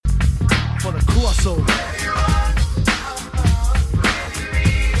crossover.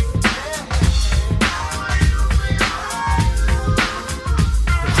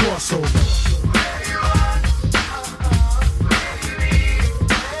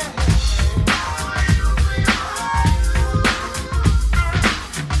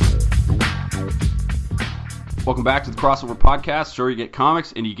 Welcome back to the Crossover Podcast. Sure, you get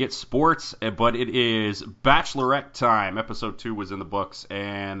comics and you get sports, but it is Bachelorette time. Episode 2 was in the books,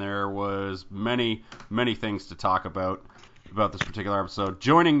 and there was many things to talk about this particular episode.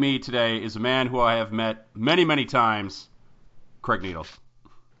 Joining me today is a man who I have met many times, Craig Needles.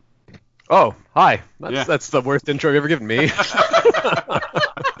 Oh, hi. That's the worst intro you've ever given me.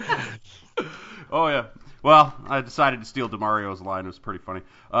 Oh, yeah. Well, I decided to steal DeMario's line. It was pretty funny.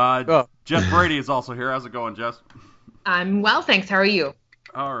 Jess Brady is also here. How's it going, Jess? I'm well, thanks. How are you?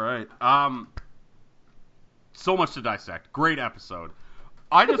 All right. So much to dissect. Great episode.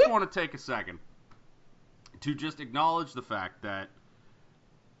 I just want to take a second to just acknowledge the fact that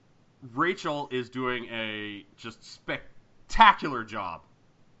Rachel is doing a just spectacular job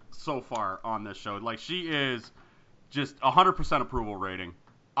so far on this show. Like, she is just 100% approval rating.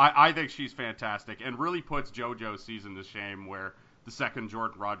 I think she's fantastic and really puts JoJo's season to shame, where the second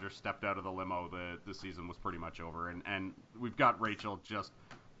Jordan Rogers stepped out of the limo, the season was pretty much over. And we've got Rachel just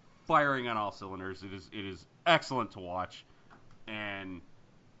firing on all cylinders. It is excellent to watch. And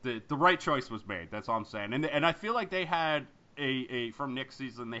the right choice was made. That's all I'm saying. And I feel like they had from Nick's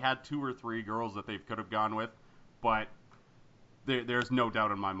season, they had 2 or 3 girls that they could have gone with. But there's no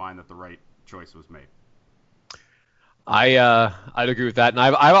doubt in my mind that the right choice was made. I'd agree with that, and I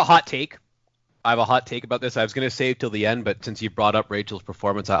have a hot take. I have a hot take about this. I was going to save till the end, but since you brought up Rachel's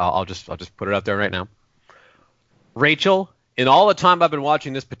performance, I'll just put it out there right now. Rachel, in all the time I've been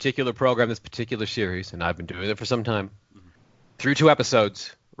watching this particular program, this particular series, and I've been doing it for some time, through 2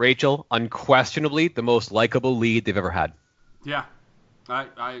 episodes, Rachel, unquestionably the most likable lead they've ever had. Yeah,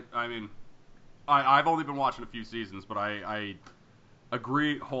 I mean, I've only been watching a few seasons, but I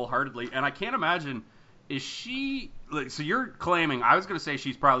agree wholeheartedly, and I can't imagine. Is she, like, so you're claiming, I was going to say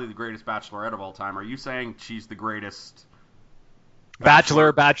she's probably the greatest Bachelorette of all time. Are you saying she's the greatest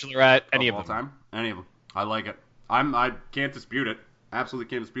Bachelorette, any of all them? Time? Any of them. I like it. I can't dispute it. Absolutely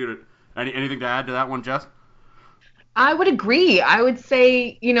can't dispute it. Anything to add to that one, Jess? I would agree. I would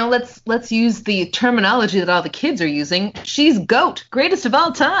say, let's use the terminology that all the kids are using. She's GOAT, greatest of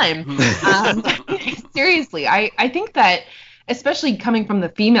all time. Seriously, I think that, especially coming from the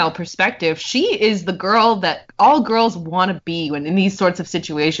female perspective, she is the girl that all girls want to be when in these sorts of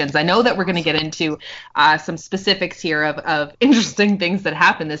situations. I know that we're going to get into some specifics here of interesting things that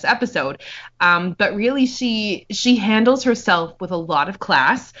happen this episode, but really she handles herself with a lot of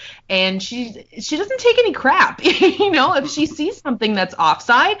class, and she doesn't take any crap. If she sees something that's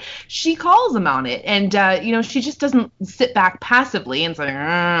offside, she calls them on it, and she just doesn't sit back passively and say,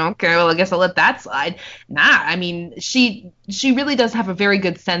 okay, well, I guess I'll let that slide. Nah, I mean, she really does have a very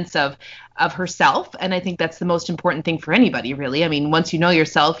good sense of herself, and I think that's the most important thing for anybody, really. I mean, once you know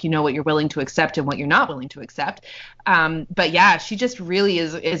yourself, you know what you're willing to accept and what you're not willing to accept. But yeah, she just really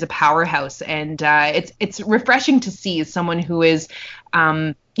is a powerhouse, and it's refreshing to see someone who is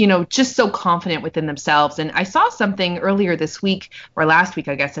just so confident within themselves. And I saw something earlier this week, or last week,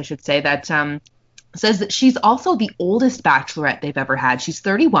 I guess I should say, that says that she's also the oldest Bachelorette they've ever had. She's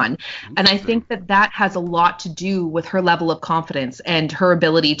 31. And I think that has a lot to do with her level of confidence and her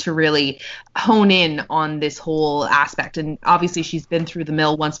ability to really hone in on this whole aspect. And obviously she's been through the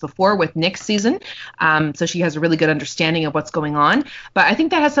mill once before with Nick's season. So she has a really good understanding of what's going on. But I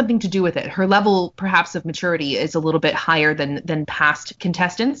think that has something to do with it. Her level perhaps of maturity is a little bit higher than past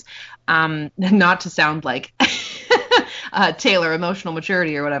contestants. Not to sound like Taylor, emotional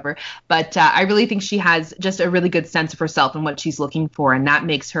maturity or whatever, but I really think she has just a really good sense of herself and what she's looking for, and that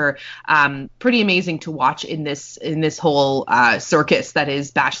makes her pretty amazing to watch in this whole circus that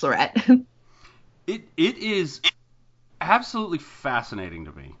is Bachelorette. It is absolutely fascinating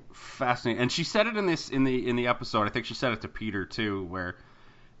to me. Fascinating, and she said it in the episode. I think she said it to Peter too, where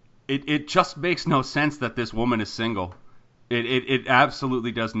it just makes no sense that this woman is single. It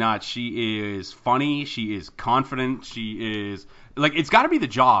absolutely does not. She is funny. She is confident. She is, like, it's got to be the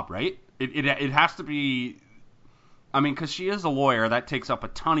job, right? It has to be. I mean, because she is a lawyer, that takes up a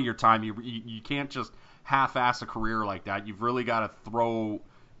ton of your time. You can't just half-ass a career like that. You've really got to throw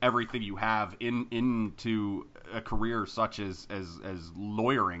everything you have into a career such as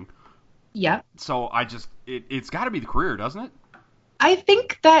lawyering. Yeah. So it's got to be the career, doesn't it? I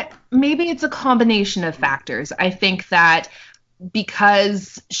think that maybe it's a combination of factors. I think that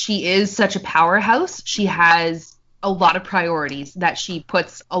because she is such a powerhouse, she has a lot of priorities that she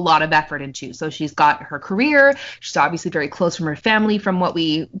puts a lot of effort into. So she's got her career. She's obviously very close from her family, from what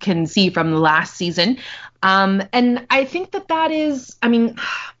we can see from the last season. And I think that is, I mean,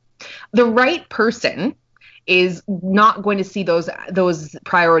 the right person is not going to see those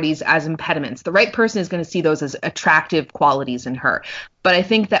priorities as impediments. The right person is going to see those as attractive qualities in her. But I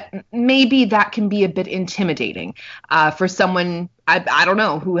think that maybe that can be a bit intimidating for someone, I don't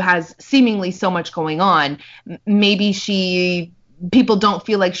know, who has seemingly so much going on. Maybe people don't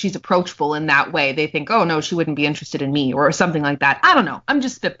feel like she's approachable in that way. They think, oh no, she wouldn't be interested in me or something like that. I don't know. I'm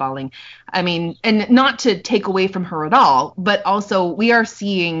just spitballing. I mean, and not to take away from her at all, but also we are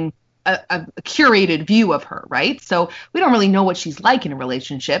seeing a curated view of her, right? So we don't really know what she's like in a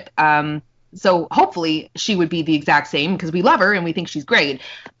relationship. So hopefully she would be the exact same because we love her and we think she's great.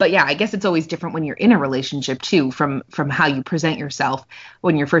 But yeah, I guess it's always different when you're in a relationship too, from how you present yourself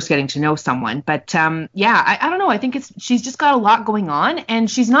when you're first getting to know someone. But yeah, I don't know. I think she's just got a lot going on and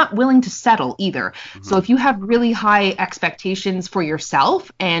she's not willing to settle either. Mm-hmm. So if you have really high expectations for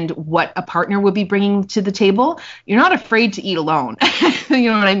yourself and what a partner would be bringing to the table, you're not afraid to eat alone. You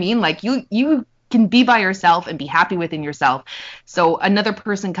know what I mean? Like you can be by yourself and be happy within yourself. So another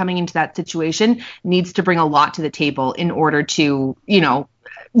person coming into that situation needs to bring a lot to the table in order to,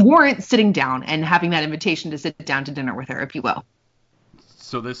 warrant sitting down and having that invitation to sit down to dinner with her, if you will.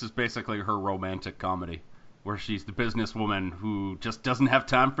 So this is basically her romantic comedy, where she's the businesswoman who just doesn't have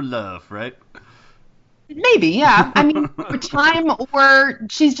time for love, right? Maybe, yeah. I mean, for time, or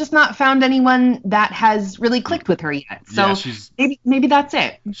she's just not found anyone that has really clicked with her yet. So yeah, maybe that's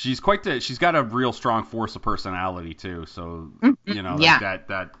it. She's she's got a real strong force of personality too. So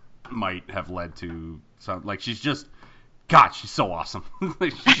that might have led to some, like, she's just, God, she's so awesome.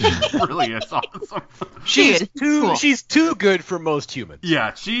 Like, she really is awesome. She's too good for most humans.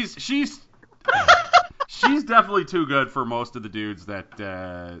 Yeah, she's she's definitely too good for most of the dudes that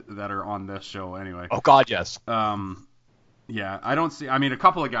are on this show anyway. Oh God, yes. Yeah, I don't see. I mean, a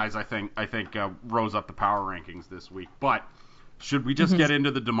couple of guys I think rose up the power rankings this week. But should we just get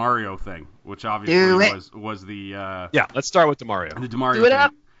into the DeMario thing, which obviously was the yeah? Let's start with DeMario. The DeMario thing.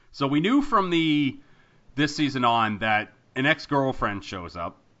 Up. So we knew from this season on that an ex-girlfriend shows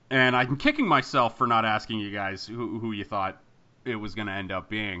up, and I'm kicking myself for not asking you guys who you thought it was going to end up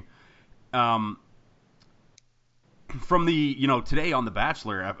being. From the, today on The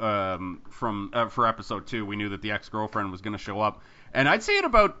Bachelor, for episode 2, we knew that the ex-girlfriend was going to show up. And I'd say at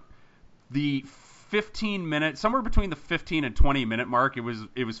about the 15-minute, somewhere between the 15 and 20-minute mark, it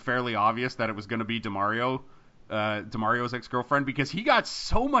was fairly obvious that it was going to be DeMario's ex-girlfriend, because he got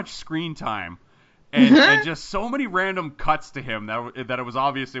so much screen time and just so many random cuts to him that it was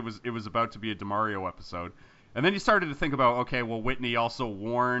obvious it was about to be a DeMario episode. And then you started to think about, okay, well, Whitney also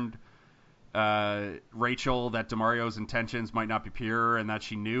warned Rachel that DeMario's intentions might not be pure and that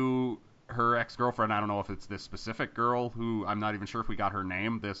she knew her ex-girlfriend. I don't know if it's this specific girl who, I'm not even sure if we got her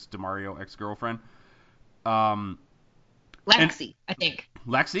name, this DeMario ex-girlfriend. Lexi, I think.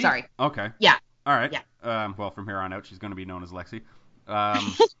 Lexi? Sorry. Okay. Yeah. All right. Yeah. Well, from here on out, she's going to be known as Lexi.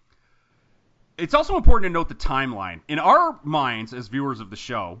 It's also important to note the timeline. In our minds as viewers of the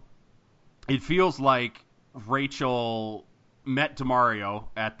show, it feels like Rachel met DeMario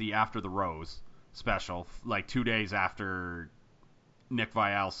at the After the Rose special, like 2 days after Nick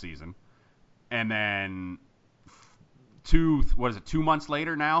Viall's season. And then 2 months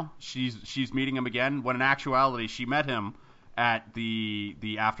later now, she's meeting him again, when in actuality she met him at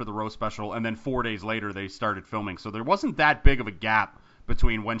the After the Rose special, and then 4 days later they started filming. So there wasn't that big of a gap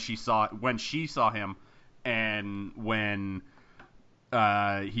between when she saw him and when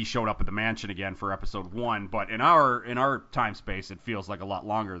he showed up at the mansion again for episode 1, but in our time space, it feels like a lot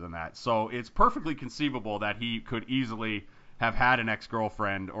longer than that. So it's perfectly conceivable that he could easily have had an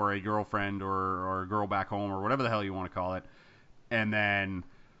ex-girlfriend or a girlfriend or a girl back home or whatever the hell you want to call it, and then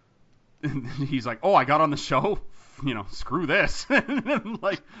he's like, "Oh, I got on the show, screw this," and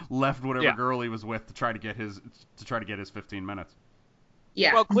like left whatever girl he was with to try to get his 15 minutes.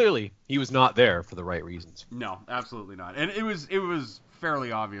 Yeah. Well, clearly he was not there for the right reasons. No, absolutely not. And it was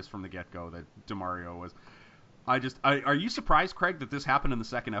fairly obvious from the get-go that DeMario was. Are you surprised, Craig, that this happened in the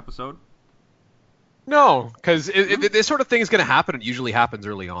second episode? No, because this sort of thing is going to happen. It usually happens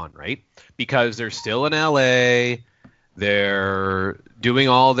early on, right? Because they're still in LA, they're doing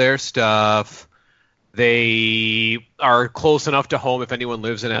all their stuff. They are close enough to home if anyone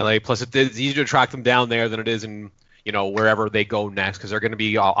lives in LA. Plus, it's easier to track them down there than it is in wherever they go next, because they're going to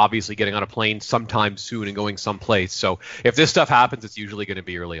be obviously getting on a plane sometime soon and going someplace. So if this stuff happens, it's usually going to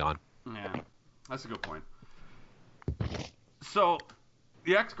be early on. Yeah, that's a good point. So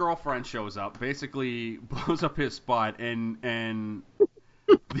the ex-girlfriend shows up, basically blows up his spot, and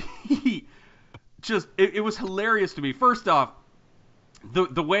he just it was hilarious to me. First off,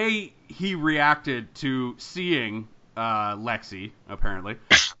 the way he reacted to seeing Lexi, apparently,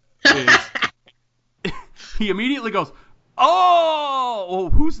 is he immediately goes, "Oh,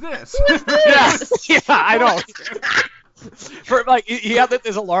 who's this?" Yeah, I know. For like, he had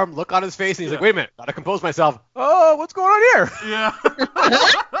this alarm look on his face, and he's like, "Wait a minute, gotta compose myself. Oh, what's going on here?" Yeah.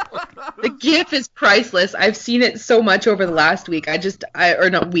 The GIF is priceless. I've seen it so much over the last week. A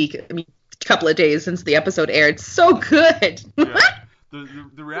couple of days since the episode aired. So good. Yeah.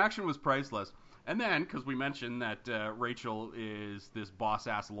 The reaction was priceless. And then, because we mentioned that Rachel is this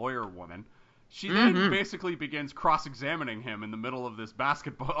boss-ass lawyer woman, she then basically begins cross-examining him in the middle of this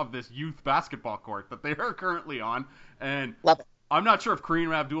youth basketball court that they are currently on. And Love it. I'm not sure if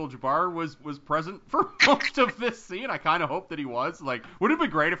Kareem Abdul-Jabbar was present for most of this scene. I kind of hope that he was. Like, would it be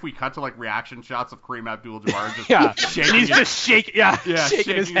great if we cut to like reaction shots of Kareem Abdul-Jabbar just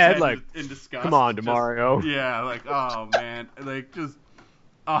shaking his head like in disgust. Come on, DeMario. Oh man,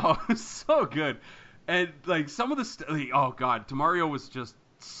 it's so good. And like some of the oh god, DeMario was just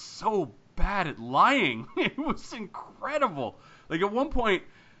so bad at lying. It was incredible. Like at one point,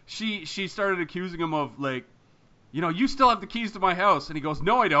 she started accusing him of like, you still have the keys to my house, and he goes,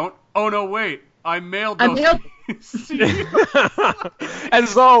 "No, I don't." "Oh no, wait, I mailed those keys to you."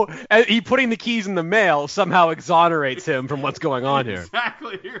 As though he putting the keys in the mail somehow exonerates him from what's going on here.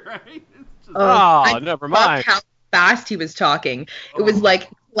 Exactly right. It's just, never mind. How fast he was talking. It was like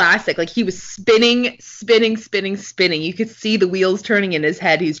classic. Like he was spinning. You could see the wheels turning in his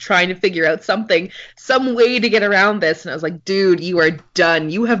head. He's trying to figure out some way to get around this. And I was like, dude, you are done.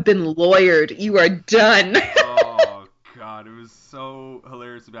 You have been lawyered. You are done. Oh god, it was so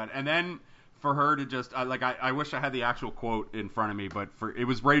hilarious about it. And then for her to just I wish I had the actual quote in front of me, but it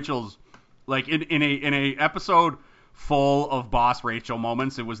was Rachel's like in a episode full of boss Rachel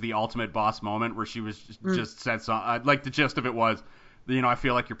moments. It was the ultimate boss moment where she was just said something. Like the gist of it was, I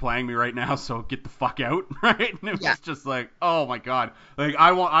feel like you're playing me right now, so get the fuck out, right? And it was just like, oh my god. Like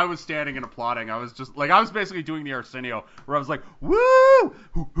I was standing and applauding. I was just like, I was basically doing the Arsenio where I was like, woo!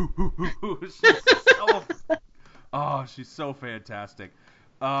 She's so fantastic.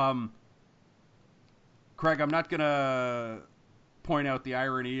 Craig, I'm not gonna point out the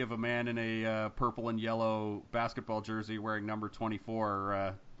irony of a man in a purple and yellow basketball jersey wearing number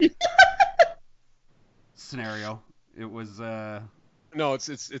 24 scenario. It was no,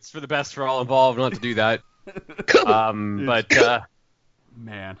 it's for the best for all involved not to do that.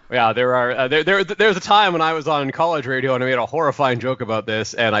 Man, yeah, there's a time when I was on college radio and I made a horrifying joke about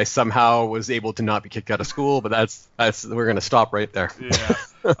this, and I somehow was able to not be kicked out of school. But that's we're gonna stop right there. Yeah,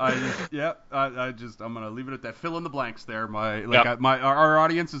 I'm gonna leave it at that. Fill in the blanks there. Our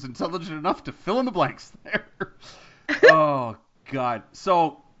audience is intelligent enough to fill in the blanks there. Oh god.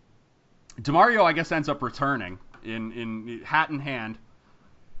 So DeMario, I guess, ends up returning in hat in hand.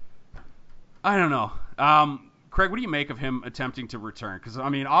 I don't know. Craig, what do you make of him attempting to return? Because, I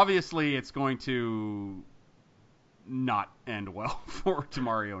mean, obviously it's going to not end well for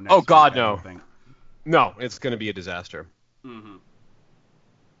DeMario next week. Oh, God, no. No, it's going to be a disaster. Mm-hmm.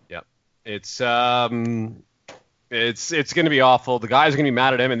 Yep. It's going to be awful. The guys are going to be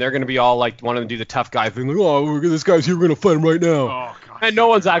mad at him, and they're going to be all, like, wanting to do the tough guy thing. Like, oh, this guy's here. We're going to fight him right now. Oh, God. And no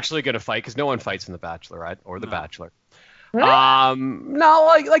one's actually going to fight, because no one fights in The Bachelorette or The Bachelor.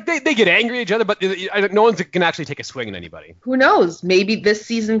 No, like they get angry at each other, but no one can actually take a swing at anybody. Who knows? Maybe this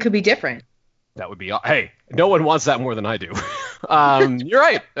season could be different. That would be. Hey, no one wants that more than I do. You're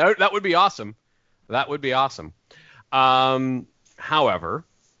right. That would be awesome. That would be awesome. However,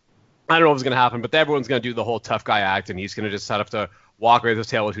 I don't know what's going to happen, but everyone's going to do the whole tough guy act, and he's going to just have to walk away with his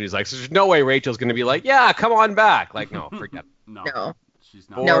tail between his legs. So there's no way Rachel's going to be like, yeah, come on back. Like, no, forget it. No. She's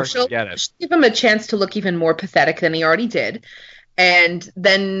not. No, she'll give him a chance to look even more pathetic than he already did, and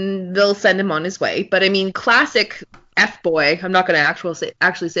then they'll send him on his way. But I mean, classic F-boy. I'm not going to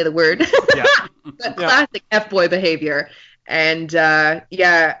actually say the word. Yeah. But classic F-boy behavior. And I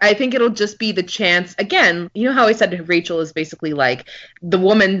think it'll just be the chance. Again, you know how I said Rachel is basically like the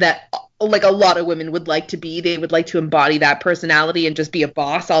woman that like a lot of women would like to be. They would like to embody that personality and just be a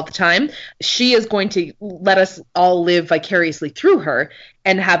boss all the time. She is going to let us all live vicariously through her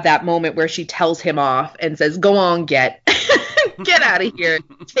and have that moment where she tells him off and says, go on, get out of here.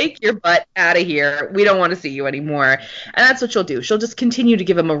 Take your butt out of here. We don't want to see you anymore. And that's what she'll do. She'll just continue to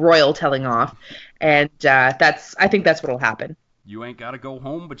give him a royal telling off. And I think that's what'll happen. You ain't got to go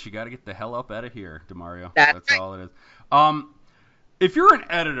home, but you got to get the hell up out of here, DeMario. That's all it is. If you're an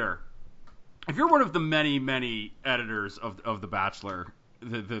editor, if you're one of the many, many editors of The Bachelor,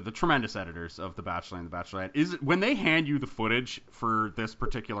 the tremendous editors of The Bachelor and The Bachelorette, is when they hand you the footage for this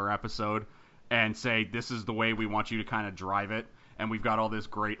particular episode and say, this is the way we want you to kind of drive it, and we've got all this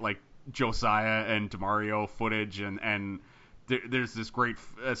great, like, Josiah and DeMario footage, and there's this great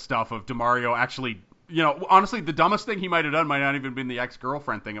stuff of DeMario actually, you know, honestly, the dumbest thing he might have done might not even been the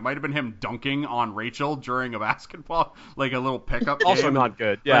ex-girlfriend thing. It might have been him dunking on Rachel during a basketball, like a little pickup Also game. not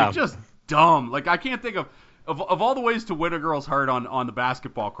good, yeah. Like, just dumb. Like, I can't think of all the ways to win a girl's heart on the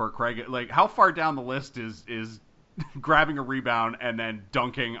basketball court, Craig. Like, how far down the list is grabbing a rebound and then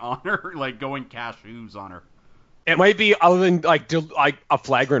dunking on her, like going cashews on her? It might be, other than like a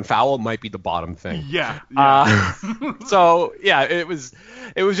flagrant foul, might be the bottom thing. Yeah. So yeah, it was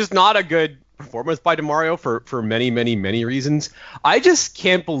just not a good performance by DeMario for many reasons. I just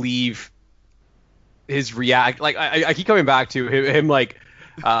can't believe his react. Like I keep coming back to him like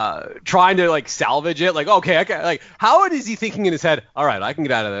trying to like salvage it. Like, okay, like how is he thinking in his head? All right, I can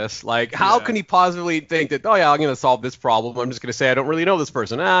get out of this. Like, how can he possibly think that? Oh yeah, I'm gonna solve this problem. I'm just gonna say I don't really know this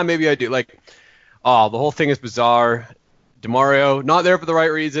person. Maybe I do. Like, oh, the whole thing is bizarre. DeMario not there for the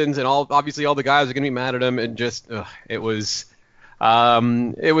right reasons, and obviously all the guys are gonna be mad at him, and just it was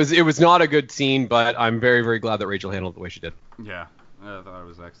not a good scene. But I'm very glad that Rachel handled it the way she did. Yeah, I thought it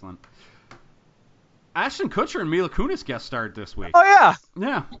was excellent. Ashton Kutcher and Mila Kunis guest starred this week. Oh yeah,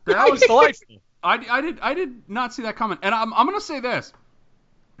 yeah, that was delightful. I did not see that coming, and I'm gonna say this.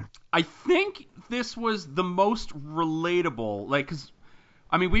 I think this was the most relatable, like, because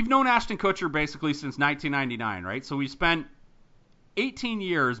I mean we've known Ashton Kutcher basically since 1999, right? So we spent 18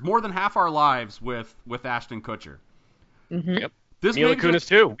 years, more than half our lives with Ashton Kutcher. Mm-hmm. Yep. Mila Kunis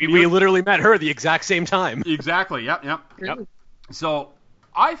too. We literally met her the exact same time. Exactly. Yep. So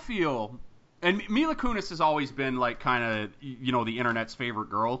I feel. And Mila Kunis has always been, like, kind of, you know, the internet's favorite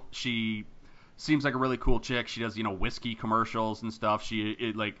girl. She seems like a really cool chick. She does, you know, whiskey commercials and stuff.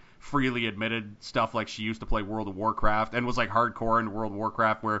 She, like, freely admitted stuff like she used to play World of Warcraft and was, like, hardcore in World of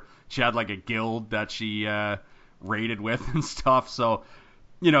Warcraft where she had, like, a guild that she raided with and stuff. So,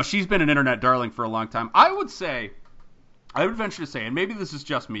 you know, she's been an internet darling for a long time. I would venture to say, and maybe this is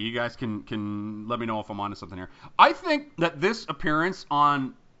just me. You guys can let me know if I'm onto something here. I think that this appearance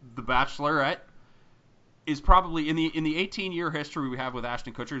on The Bachelorette is probably in the 18-year history we have with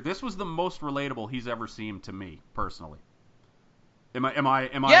Ashton Kutcher. This was the most relatable he's ever seemed to me personally. Am I?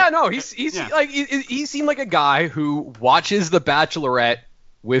 Yeah, no, he seemed like a guy who watches The Bachelorette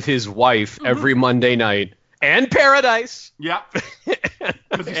with his wife every Monday night and Paradise. Yeah.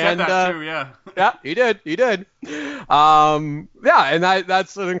 Because he said that too, yeah. Yeah, he did. Yeah, and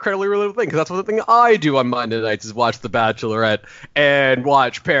that's an incredibly relatable thing, because that's one thing I do on Monday nights is watch The Bachelorette and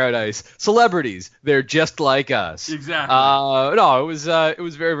watch Paradise. Celebrities, they're just like us. Exactly. No, it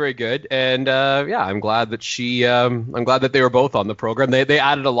was very good, and yeah, I'm glad that they were both on the program. They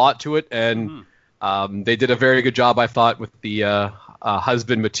added a lot to it, and they did a very good job, I thought, with the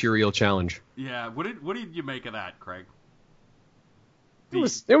husband material challenge. Yeah, what did you make of that, Craig?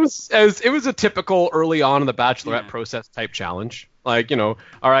 It was a typical early on in the Bachelorette process type challenge. Like, you know,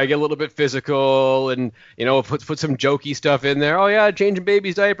 all right, get a little bit physical and, you know, put some jokey stuff in there. Oh yeah, changing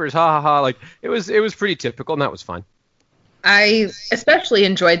babies' diapers, ha ha ha. Like, it was pretty typical, and that was fine. I especially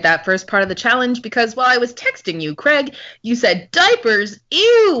enjoyed that first part of the challenge because while I was texting you, Craig, you said diapers,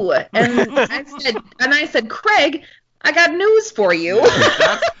 ew, and I said, Craig, I got news for you.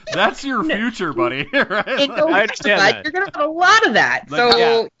 That's your future, buddy. Right? I understand that. You're going to have a lot of that. Like,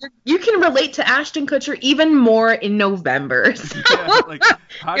 so you can relate to Ashton Kutcher even more in November. So like,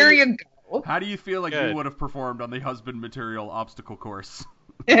 you go. How do you feel like you would have performed on the husband material obstacle course?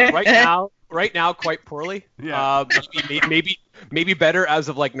 Right now, quite poorly. Yeah. Maybe better as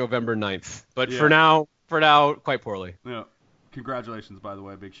of like November 9th. But for now, quite poorly. Yeah. Congratulations, by the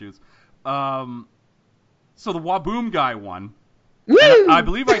way, big shoes. So the Waboom guy won. Woo! I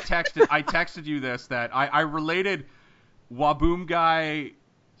believe I texted you this, that I related Waboom guy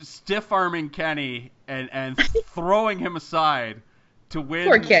stiff-arming Kenny and throwing him aside to win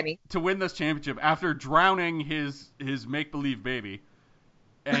Poor Kenny. to win this championship after drowning his make-believe baby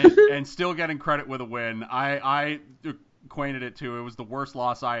and still getting credit with a win. I acquainted it to, it was the worst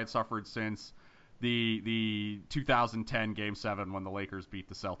loss I had suffered since the 2010 Game 7 when the Lakers beat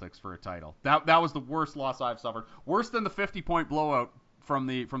the Celtics for a title. That was the worst loss I've suffered. Worse than the 50-point blowout from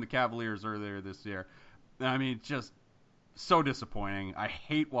the Cavaliers earlier this year. I mean, just so disappointing. I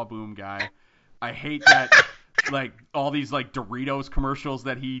hate Waboom guy. I hate that like all these like Doritos commercials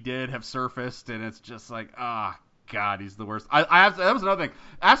that he did have surfaced, and it's just like, God, he's the worst. That was another thing.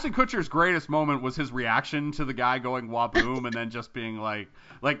 Ashton Kutcher's greatest moment was his reaction to the guy going Waboom and then just being like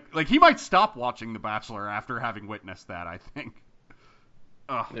he might stop watching The Bachelor after having witnessed that, I think.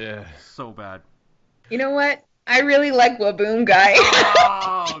 Oh, Yeah. so bad. You know what? I really like Waboom Guy.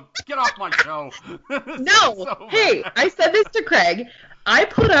 Oh, get off my show. No. So Hey, bad. I said this to Craig. I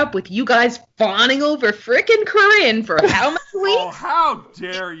put up with you guys fawning over frickin' Corinne for how many weeks? Oh, how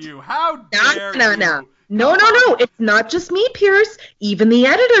dare you? How dare No. you? No. It's not just me, Pierce. Even the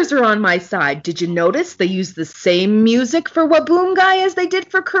editors are on my side. Did you notice they used the same music for Waboom Guy as they did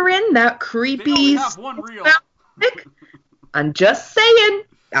for Corinne? That They creepy only have one reel. music? I'm just saying.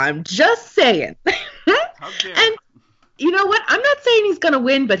 How dare And you know what? I'm not saying he's gonna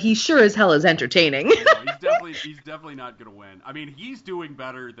win, but he sure as hell is entertaining. No, he's definitely not gonna win. I mean, he's doing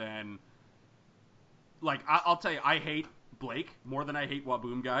better than. Like, I'll tell you, I hate Blake more than I hate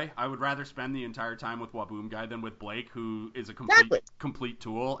Waboom Guy. I would rather spend the entire time with Waboom Guy than with Blake, who is a complete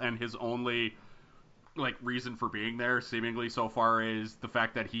tool, and his only reason for being there, seemingly so far, is the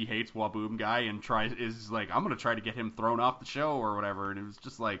fact that he hates Waboom Guy and I'm gonna try to get him thrown off the show or whatever. And it was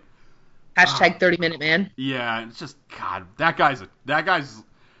just like. Hashtag 30-minute man. Yeah, it's just God. That guy's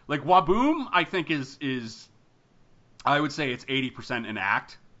like Waboom. I think is I would say it's 80% an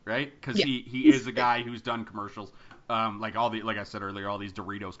act, right? Because he is a guy who's done commercials, like I said earlier, all these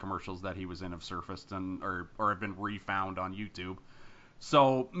Doritos commercials that he was in have surfaced or have been refound on YouTube.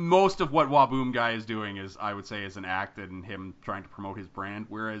 So most of what Waboom Guy is doing is, I would say, is an act and him trying to promote his brand,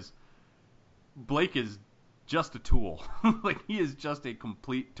 whereas Blake is just a tool. He is just a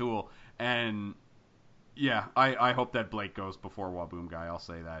complete tool. And yeah, I hope that Blake goes before Waboom Guy. I'll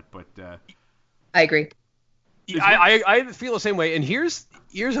say that, but I agree. I feel the same way. And here's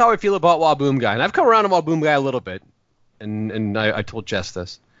how I feel about Waboom Guy. And I've come around to Waboom Guy a little bit, and I told Jess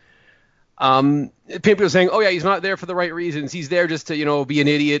this. People are saying, oh yeah, he's not there for the right reasons. He's there just to be an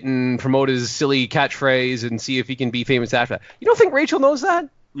idiot and promote his silly catchphrase and see if he can be famous after that. You don't think Rachel knows that?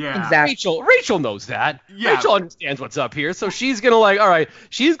 Yeah, exactly. Rachel knows that. Yeah. Rachel understands what's up here, so she's gonna all right.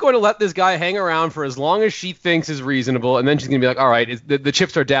 She's going to let this guy hang around for as long as she thinks is reasonable, and then she's gonna be like, all right, the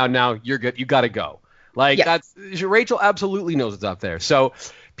chips are down now. You're good. You got to go. That's Rachel absolutely knows what's up there. So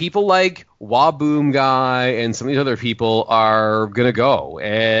people like Waboom Guy and some of these other people are gonna go,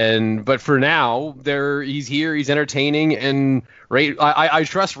 but for now, he's here. He's entertaining, and I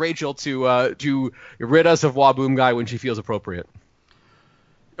trust Rachel to rid us of Waboom Guy when she feels appropriate.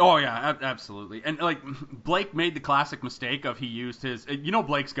 Oh yeah, absolutely. And Blake made the classic mistake of he used his.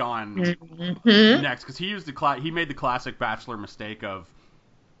 Blake's gone next because he made the classic Bachelor mistake of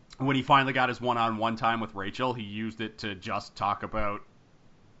when he finally got his one-on-one time with Rachel, he used it to just talk about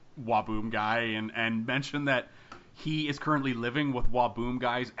Waboom Guy and mention that he is currently living with Waboom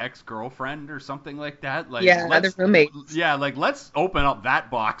Guy's ex-girlfriend or something like that. Other roommates. Yeah, let's open up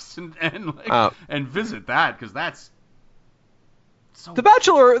that box and visit that, because that's. So the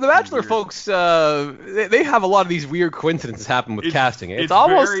Bachelor weird. Folks, they have a lot of these weird coincidences happen with casting. It's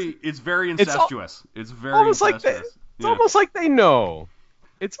very incestuous. It's very almost incestuous. It's almost like they know.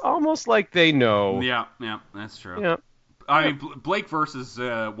 It's almost like they know. Yeah, that's true. Yeah. I mean, Blake versus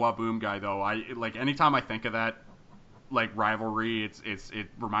Waboom Guy, though. Anytime I think of that rivalry, it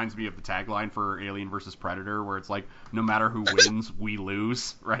reminds me of the tagline for Alien versus Predator, where it's like, no matter who wins, we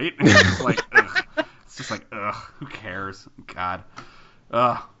lose, right? And it's just like, ugh. It's just like, ugh, who cares? God.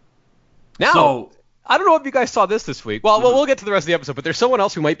 Now, I don't know if you guys saw this week. Well, we'll get to the rest of the episode, but there's someone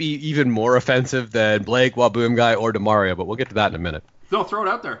else who might be even more offensive than Blake, Waboom Guy, or Demario, but we'll get to that in a minute. No, throw it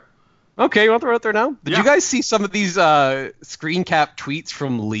out there. Okay, you want to throw it out there now? Did you guys see some of these screen cap tweets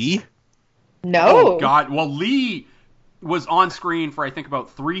from Lee? No. Oh, God. Well, Lee was on screen for, I think,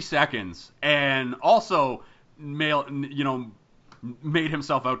 about 3 seconds, and also made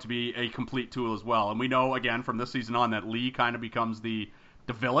himself out to be a complete tool as well. And we know, again, from this season on, that Lee kind of becomes the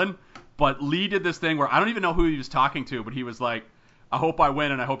villain. But Lee did this thing where I don't even know who he was talking to, but he was like, I hope I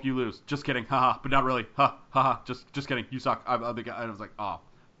win and I hope you lose. Just kidding. Haha. But not really. Ha ha. Just kidding. You suck. I'm the guy. And I was like, oh,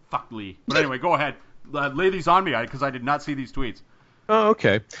 fuck Lee. But anyway, go ahead. Lay these on me, because I did not see these tweets. Oh,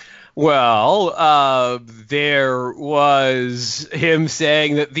 okay. Well, there was him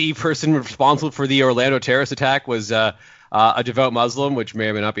saying that the person responsible for the Orlando terrorist attack was a devout Muslim, which may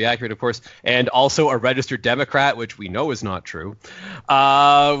or may not be accurate, of course, and also a registered Democrat, which we know is not true.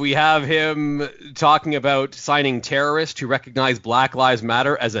 We have him talking about signing terrorists to recognize Black Lives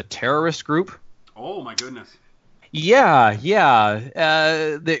Matter as a terrorist group. Oh, my goodness. Yeah.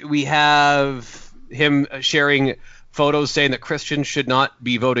 We have him sharing photos saying that Christians should not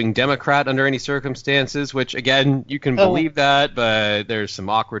be voting Democrat under any circumstances, which, again, you can believe that, but there's some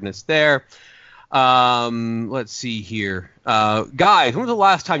awkwardness there. Let's see here. Guys, when was the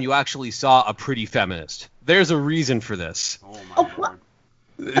last time you actually saw a pretty feminist? There's a reason for this. Oh, my Lord.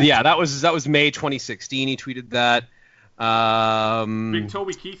 Yeah, that was May 2016. He tweeted that. Big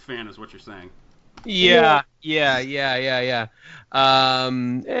Toby Keith fan is what you're saying. Yeah.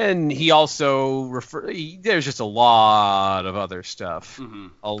 And he also there's just a lot of other stuff. Mm-hmm.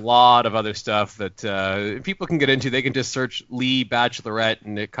 A lot of other stuff that people can get into. They can just search Lee Bachelorette,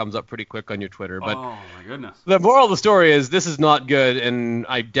 and it comes up pretty quick on your Twitter. But oh, my goodness. The moral of the story is this is not good, and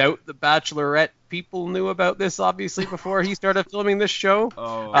I doubt the Bachelorette people knew about this, obviously, before he started filming this show.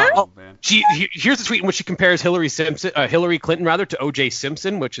 Man. Here's a tweet in which she compares Hillary Clinton to O.J.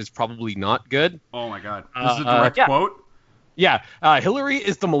 Simpson, which is probably not good. Oh, my God. This is a direct quote? Yeah. Hillary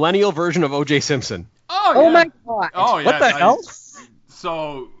is the millennial version of O.J. Simpson. Oh my God. Oh, yeah. What the hell?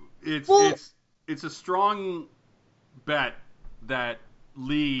 So, it's a strong bet that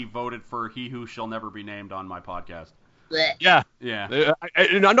Lee voted for He Who Shall Never Be Named on my podcast. Yeah.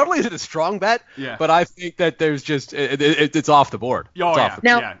 Not only is it a strong bet, but I think that there's just it's off the board. Oh, yeah.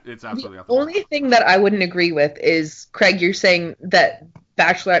 Now, it's absolutely off the board. The only thing that I wouldn't agree with is, Craig, you're saying that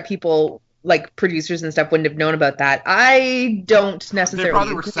Bachelorette people, like producers and stuff, wouldn't have known about that. I don't necessarily. They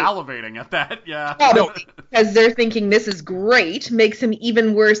probably were salivating at that, yeah. Probably, because they're thinking this is great, makes him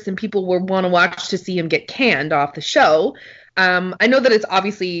even worse than people will want to watch to see him get canned off the show. I know that it's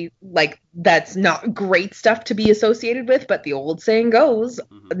obviously, like, that's not great stuff to be associated with, but the old saying goes,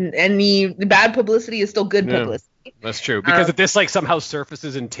 any bad publicity is still good publicity. That's true. Because if this, like, somehow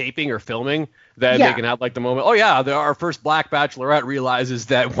surfaces in taping or filming, then they can have, like, the moment, our first black Bachelorette realizes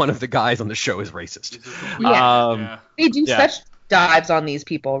that one of the guys on the show is racist. They do such dives on these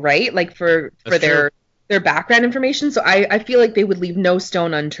people, right? Like, for their background information. So I feel like they would leave no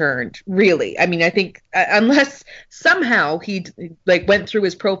stone unturned, really. I mean, I think unless somehow he went through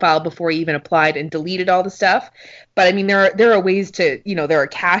his profile before he even applied and deleted all the stuff. But I mean, there are ways to, there are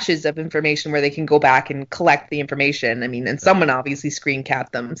caches of information where they can go back and collect the information. I mean, and someone obviously screen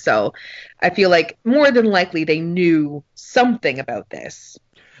capped them. So I feel like more than likely they knew something about this.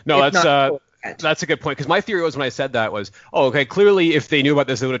 No, that's a good point, because my theory was when I said that was, clearly if they knew about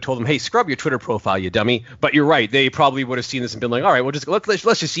this, they would have told them, hey, scrub your Twitter profile, you dummy. But you're right, they probably would have seen this and been like, all right, well,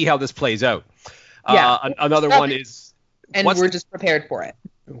 let's just see how this plays out. Another one is, and we're just prepared for it.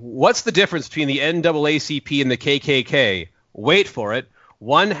 What's the difference between the NAACP and the KKK? Wait for it.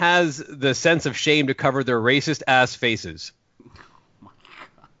 One has the sense of shame to cover their racist ass faces.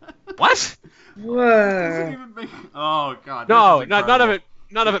 What? Whoa. Oh God. No,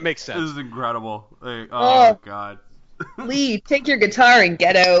 none of it makes sense. This is incredible. God. Lee, take your guitar and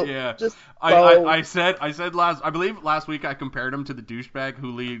get out. Yeah. Just I said last week I compared him to the douchebag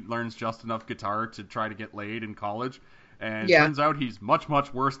who learns just enough guitar to try to get laid in college. And it turns out he's much,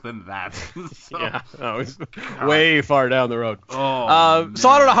 much worse than that. He's way far down the road. So I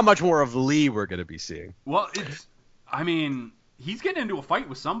don't know how much more of Lee we're going to be seeing. Well, he's getting into a fight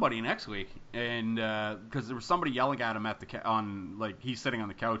with somebody next week, and because there was somebody yelling at him he's sitting on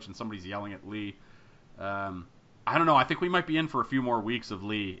the couch and somebody's yelling at Lee. I don't know. I think we might be in for a few more weeks of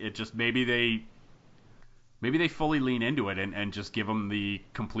Lee. It just maybe they fully lean into it and just give him the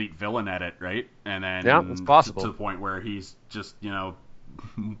complete villain edit, right? And then it's possible to the point where he's just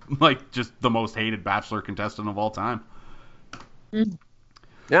like just the most hated Bachelor contestant of all time.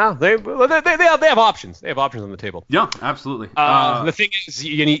 Yeah, they have options. They have options on the table. Yeah, absolutely. The thing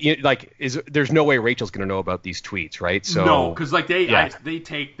is, there's no way Rachel's going to know about these tweets, right? So no, because they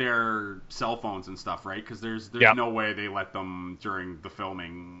take their cell phones and stuff, right? Because there's no way they let them during the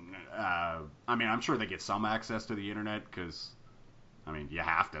filming. I'm sure they get some access to the internet because, you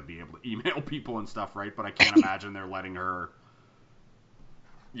have to be able to email people and stuff, right? But I can't imagine they're letting her.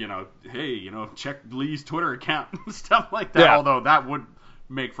 Hey, check Lee's Twitter account and stuff like that. Yeah. Although that would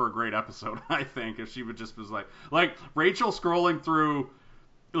make for a great episode, I think, if she would just was like Rachel scrolling through,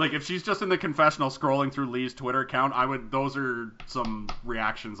 like if she's just in the confessional scrolling through Lee's Twitter account, those are some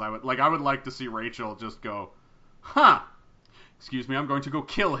reactions I would like to see Rachel just go, excuse me, I'm going to go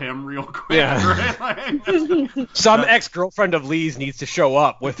kill him real quick. Yeah. Right? Some ex-girlfriend of Lee's needs to show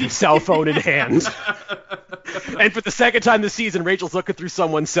up with his cell phone in hand. And for the second time this season, Rachel's looking through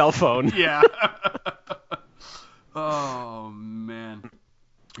someone's cell phone. Yeah. Oh, man.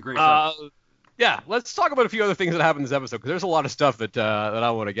 Great show. Let's talk about a few other things that happened in this episode, because there's a lot of stuff that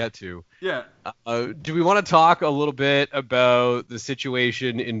I want to get to. Yeah. Do we want to talk a little bit about the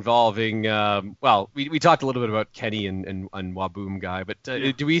situation involving? We talked a little bit about Kenny and Waboom guy, but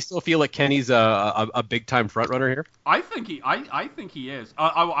do we still feel like Kenny's a big time front runner here? I think he is.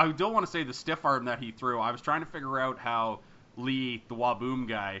 I don't want to say the stiff arm that he threw. I was trying to figure out how Lee, the Waboom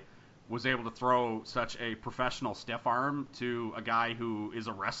guy, was able to throw such a professional stiff arm to a guy who is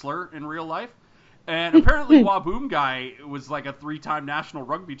a wrestler in real life. And apparently Waboom guy was like a 3-time national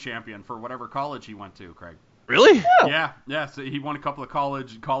rugby champion for whatever college he went to, Craig. Really? Yeah. So he won a couple of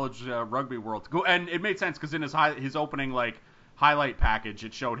college rugby worlds. And it made sense because in his opening highlight package,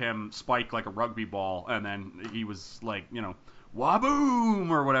 it showed him spike like a rugby ball, and then he was like, waboom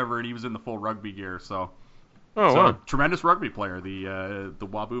or whatever, and he was in the full rugby gear. So wow. Tremendous rugby player, the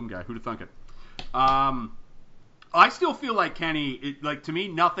waboom guy. Who'd have thunk it? I still feel like Kenny. To me,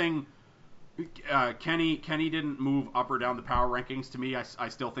 nothing. Kenny didn't move up or down the power rankings. To me, I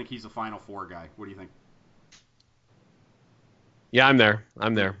still think he's a Final Four guy. What do you think? Yeah, I'm there.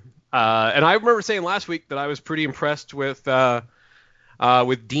 And I remember saying last week that I was pretty impressed with Dean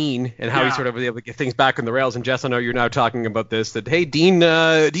and how he sort of was able to get things back on the rails. And Jess, I know you're now talking about this. That hey, Dean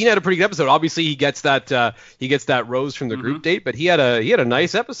had a pretty good episode. Obviously, he gets that rose from the group date, but he had a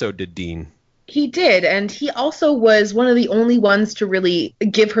nice episode. Did Dean? He did, and he also was one of the only ones to really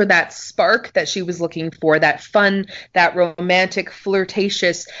give her that spark that she was looking for, that fun, that romantic,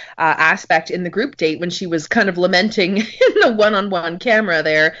 flirtatious aspect in the group date when she was kind of lamenting in the one-on-one camera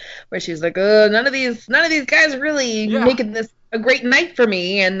there, where she was like, "Oh, none of these guys are really making this a great night for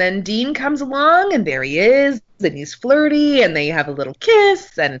me." And then Dean comes along, and there he is, and he's flirty, and they have a little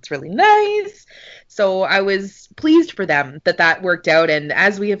kiss, and it's really nice. So I was pleased for them that worked out. And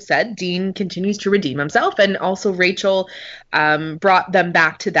as we have said, Dean continues to redeem himself. And also Rachel brought them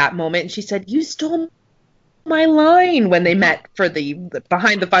back to that moment. And she said, "You stole my line," when they met for the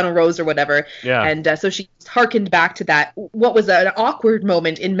behind the final rose or whatever. Yeah. And so she harkened back to that, what was an awkward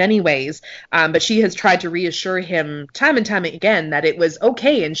moment in many ways. But she has tried to reassure him time and time again that it was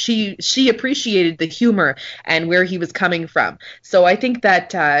okay. And she appreciated the humor and where he was coming from. So I think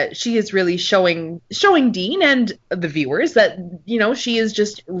that she is really showing Dean and the viewers that, she is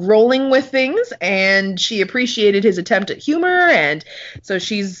just rolling with things, and she appreciated his attempt at humor. And so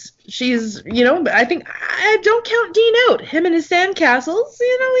she's I think I don't count Dean out. Him and his sandcastles,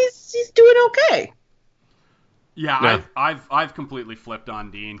 he's doing okay. Yeah. I've completely flipped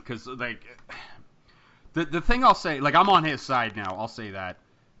on Dean because the thing I'll say, I'm on his side now. I'll say that,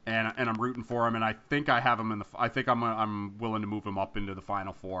 and I'm rooting for him, and I think I have him I think I'm willing to move him up into the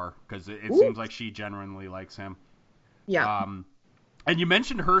Final Four because it seems like she genuinely likes him. Yeah. And you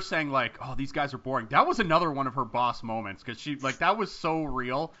mentioned her saying "Oh, these guys are boring." That was another one of her boss moments because she that was so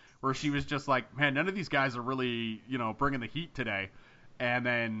real, where she was just like, "Man, none of these guys are really bringing the heat today." And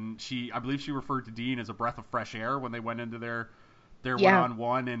then I believe she referred to Dean as a breath of fresh air when they went into their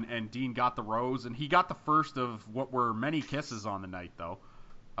one-on-one, and Dean got the rose, and he got the first of what were many kisses on the night, though,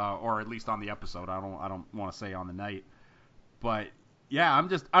 or at least on the episode. I don't want to say on the night, but yeah,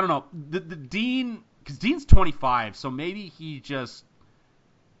 I don't know. The Dean, because Dean's 25, so maybe he just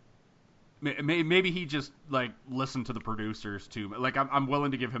listened to the producers too. I'm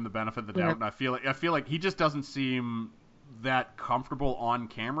willing to give him the benefit of the doubt, and I feel like he just doesn't seem that comfortable on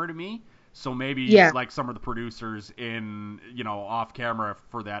camera to me. So maybe some of the producers in off camera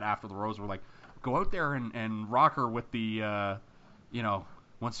for that after the rose were like, go out there and rock her with the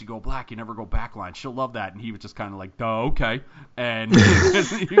once you go black you never go back line, she'll love that. And he was just kind of like, duh, okay. And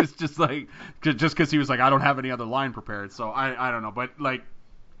he was just because he was like, I don't have any other line prepared. So I don't know, but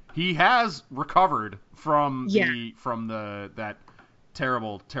he has recovered from that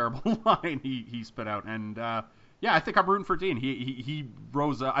terrible line he spit out. And I think I'm rooting for Dean. He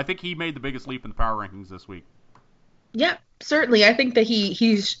rose up. I think he made the biggest leap in the power rankings this week. Yeah, certainly. I think that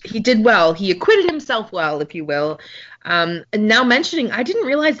he did well. He acquitted himself well, if you will. And now mentioning, I didn't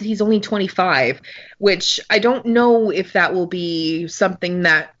realize that he's only 25, which I don't know if that will be something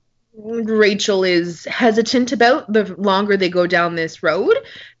that Rachel is hesitant about the longer they go down this road,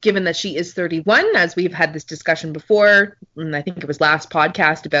 given that she is 31, as we've had this discussion before, and I think it was last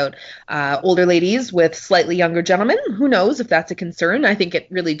podcast about older ladies with slightly younger gentlemen. Who knows if that's a concern? I think it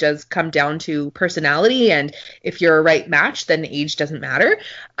really does come down to personality, and if you're a right match, then age doesn't matter.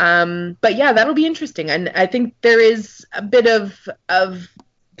 But yeah, that'll be interesting, and I think there is a bit of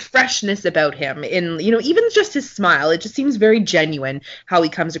freshness about him in even just his smile. It just seems very genuine how he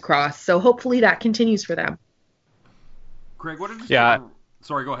comes across, so hopefully that continues for them. Craig, what did you say?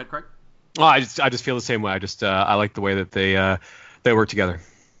 Sorry, go ahead, Craig. Well, I just feel the same way. I like the way that they work together.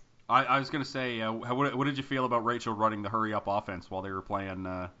 I was gonna say, what did you feel about Rachel running the hurry up offense while they were playing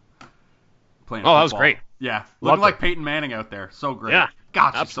that was great. Yeah, looking like Peyton Manning out there. So great. Yeah,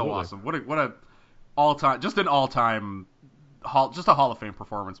 God, she's so awesome. What a all-time, just an all-time just a Hall of Fame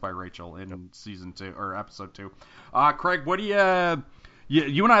performance by Rachel in season 2 or episode 2. Craig, what do you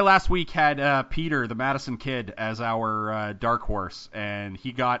and I last week had Peter, the Madison kid, as our dark horse, and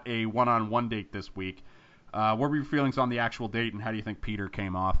he got a one-on-one date this week. What were your feelings on the actual date, and how do you think Peter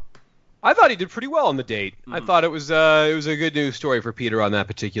came off? I thought he did pretty well on the date. Mm-hmm. I thought it was a good news story for Peter on that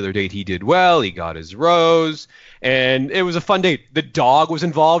particular date. He did well. He got his rose, and it was a fun date. The dog was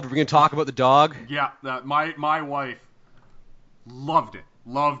involved. We're going to talk about the dog. Yeah, my wife loved it.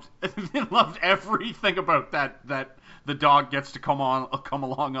 Loved everything about that the dog gets to come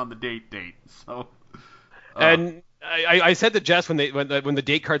along on the date. So and I said to Jess when the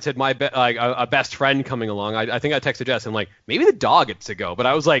date card said a best friend coming along, I think I texted Jess and like, maybe the dog gets to go, but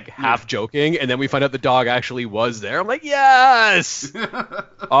I was like half joking, and then we find out the dog actually was there. I'm like, yes.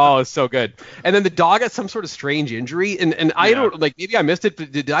 Oh, it's so good. And then the dog had some sort of strange injury, and I don't, like, maybe I missed it,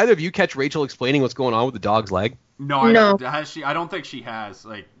 but did either of you catch Rachel explaining what's going on with the dog's leg? No. Has she? I don't think she has.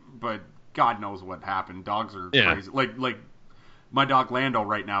 Like, but God knows what happened. Dogs are crazy. Like. My dog Lando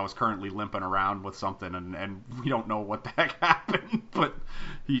right now is currently limping around with something, and we don't know what the heck happened, but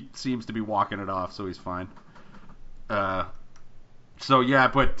he seems to be walking it off, so he's fine. So yeah,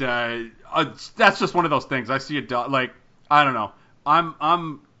 but that's just one of those things. I see a dog, like, I don't know.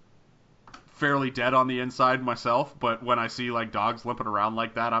 I'm fairly dead on the inside myself, but when I see like dogs limping around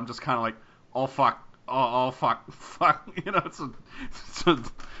like that, I'm just kind of like, oh fuck. Oh fuck! You know,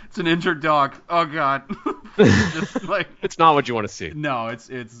 it's an injured dog. Oh god! Just like, it's not what you want to see. No, it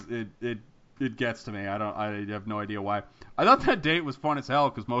gets to me. I have no idea why. I thought that date was fun as hell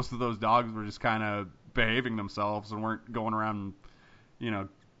because most of those dogs were just kind of behaving themselves and weren't going around, you know,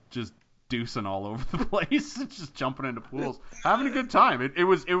 just deucing all over the place, just jumping into pools, having a good time.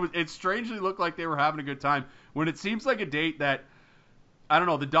 It strangely looked like they were having a good time when it seems like a date that. I don't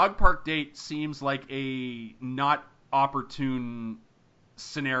know, the dog park date seems like a not opportune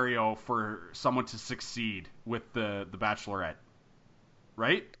scenario for someone to succeed with the Bachelorette,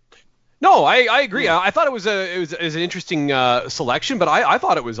 right? No, I agree. I thought it was an interesting selection, but I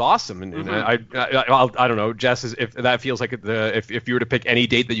thought it was awesome. And I don't know, Jess, if that feels like if you were to pick any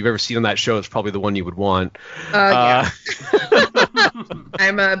date that you've ever seen on that show, it's probably the one you would want. Yeah.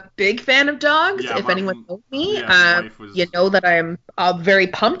 I'm a big fan of dogs. If anyone knows me, you know that I'm very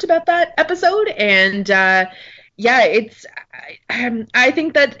pumped about that episode. And I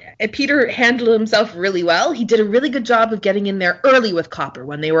think that Peter handled himself really well. He did a really good job of getting in there early with Copper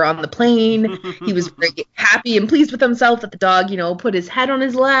when they were on the plane. He was very happy and pleased with himself that the dog, you know, put his head on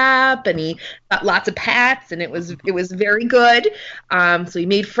his lap and he got lots of pats, and it was very good. So he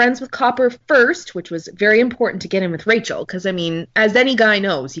made friends with Copper first, which was very important to get in with Rachel, because I mean, as any guy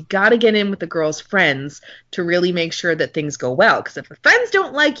knows, you got to get in with the girl's friends to really make sure that things go well. Because if the friends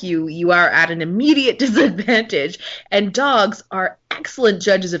don't like you, you are at an immediate disadvantage. And dogs are excellent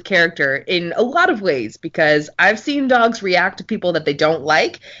judges of character in a lot of ways, because I've seen dogs react to people that they don't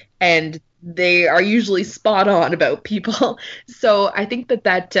like, and they are usually spot on about people. So I think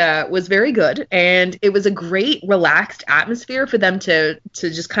that was very good, and it was a great relaxed atmosphere for them to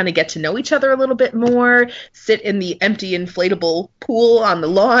just kind of get to know each other a little bit more, sit in the empty inflatable pool on the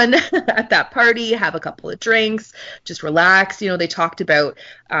lawn at that party, have a couple of drinks, just relax. You know, they talked about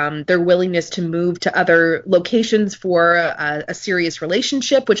their willingness to move to other locations for a serious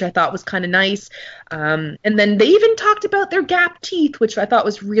relationship, which I thought was kind of nice. And then they even talked about their gap teeth, which I thought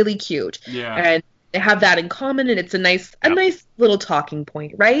was really cute. Yeah. And they have that in common, and it's a nice little talking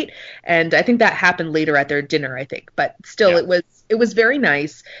point, right? And I think that happened later at their dinner, I think. But still, it was very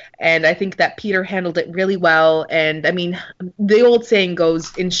nice, and I think that Peter handled it really well. And I mean, the old saying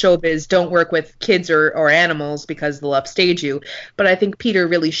goes in showbiz, don't work with kids or animals because they'll upstage you. But I think Peter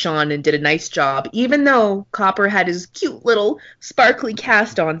really shone and did a nice job, even though Copper had his cute little sparkly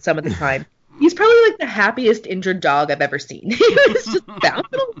cast on some of the time. He's probably like the happiest injured dog I've ever seen. He was just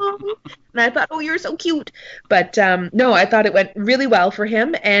bouncing along, and I thought, oh, you're so cute. But no, I thought it went really well for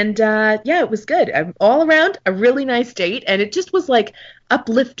him, and it was good. All around, a really nice date, and it just was like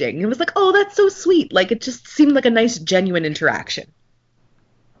uplifting. It was like, oh, that's so sweet. Like, it just seemed like a nice, genuine interaction.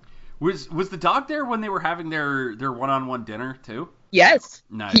 Was the dog there when they were having their one-on-one dinner too? Yes.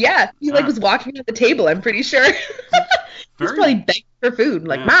 Nice. Yeah, he was walking at the table, I'm pretty sure. He's probably begging for food,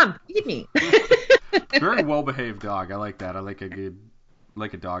 like, Mom, feed me. Very well-behaved dog. I like that. I like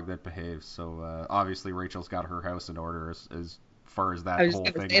a dog that behaves. So obviously Rachel's got her house in order as far as that whole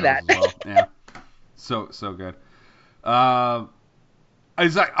thing goes as well. Yeah. So good. Sorry,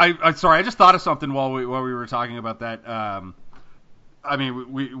 I just thought of something while we were talking about that. I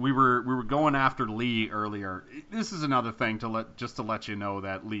mean, we were going after Lee earlier. This is another thing to let you know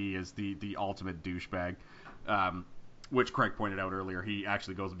that Lee is the ultimate douchebag, which Craig pointed out earlier. He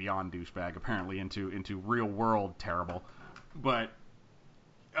actually goes beyond douchebag, apparently into real world terrible. But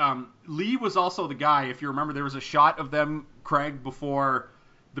Lee was also the guy. If you remember, there was a shot of them, Craig, before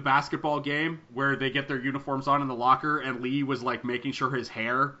the basketball game where they get their uniforms on in the locker, and Lee was like making sure his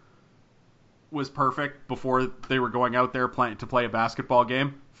hair was perfect before they were going out there to play a basketball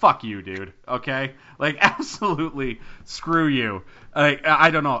game, fuck you, dude. Okay, like absolutely screw you. I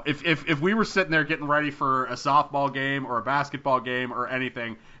don't know if we were sitting there getting ready for a softball game or a basketball game or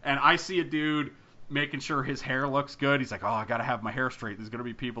anything, and I see a dude making sure his hair looks good, he's like, oh, I gotta have my hair straight. There's gonna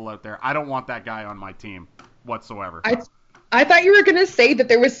be people out there. I don't want that guy on my team whatsoever. I thought you were going to say that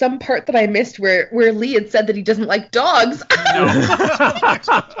there was some part that I missed where Lee had said that he doesn't like dogs. No. And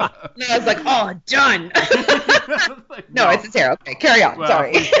I was like, oh, done. No, it's his hair. Okay, carry on. Well,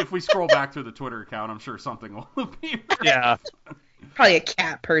 Sorry. If we scroll back through the Twitter account, I'm sure something will appear. Yeah. Probably a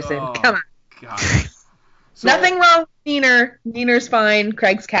cat person. Oh, Come on. God. So, Nothing wrong with Neener. Neener's fine.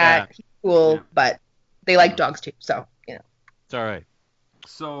 Craig's cat. Yeah. He's cool. Yeah. But they like dogs too. So, you know. It's all right.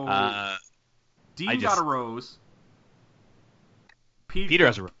 So I Dean got a rose. Peter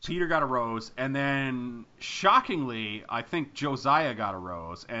has a rose. Peter got a rose, and then shockingly, I think Josiah got a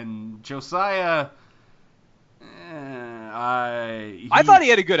rose, and Josiah. I thought he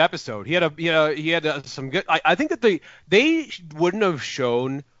had a good episode. He had some good. I think that they wouldn't have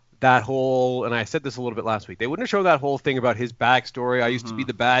shown that whole, and I said this a little bit last week. They wouldn't have shown that whole thing about his backstory. I used to be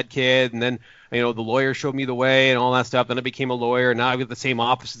the bad kid, and then the lawyer showed me the way and all that stuff. Then I became a lawyer, and now I get the same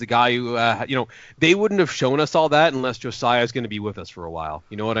office as the guy who, they wouldn't have shown us all that unless Josiah is going to be with us for a while.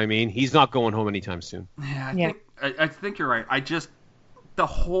 You know what I mean? He's not going home anytime soon. Yeah, I think you're right. I just the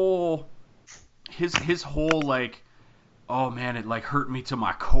whole his whole like, oh man, it like hurt me to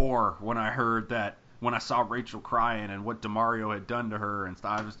my core when I heard that. When I saw Rachel crying and what DeMario had done to her and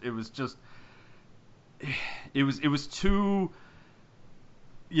stuff, it was too,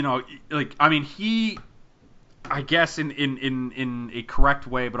 like, I mean, he, I guess in a correct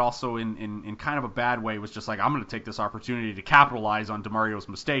way, but also in kind of a bad way, was just like, I'm going to take this opportunity to capitalize on DeMario's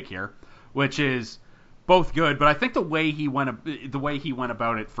mistake here, which is both good, but I think the way he went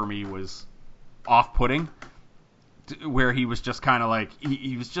about it for me was off-putting. Where he was just kind of like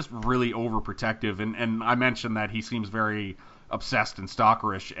he was just really overprotective, and I mentioned that he seems very obsessed and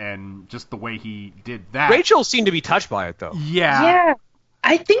stalkerish, and just the way he did that. Rachel seemed to be touched by it though. Yeah.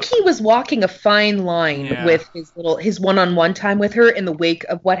 I think he was walking a fine line with his one-on-one time with her in the wake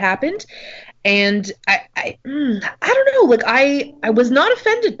of what happened. And I don't know, like I was not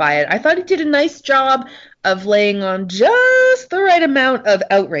offended by it. I thought he did a nice job of laying on just the right amount of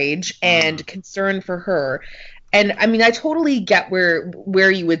outrage and concern for her. And I mean, I totally get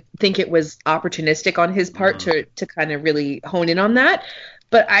where you would think it was opportunistic on his part to kind of really hone in on that.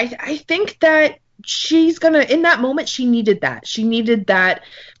 But I think that she's in that moment, she needed that. She needed that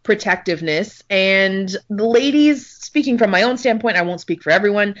protectiveness. And the ladies, speaking from my own standpoint, I won't speak for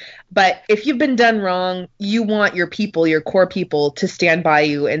everyone, but if you've been done wrong, you want your people, your core people, to stand by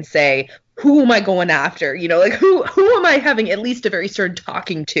you and say, who am I going after? Like who am I having at least a very stern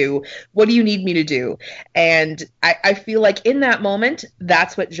talking to? What do you need me to do? And I feel like in that moment,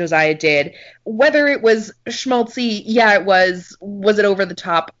 that's what Josiah did. Whether it was schmaltzy, yeah, it was. Was it over the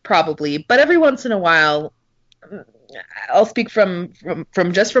top? Probably. But every once in a while, I'll speak from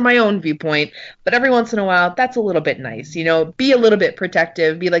just from my own viewpoint, but every once in a while, that's a little bit nice. Be a little bit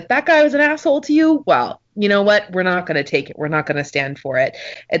protective. Be like, that guy was an asshole to you? Well, you know what? We're not going to take it. We're not going to stand for it.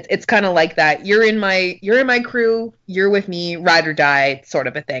 It's kind of like that. You're in my crew. You're with me, ride or die sort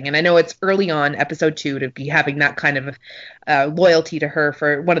of a thing. And I know it's early on episode 2 to be having that kind of loyalty to her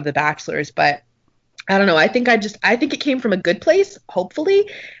for one of the bachelors, but I don't know. I think it came from a good place, hopefully.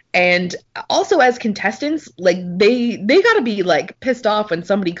 And also as contestants, like they got to be like pissed off when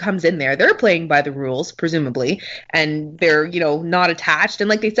somebody comes in there. They're playing by the rules, presumably, and they're, not attached. And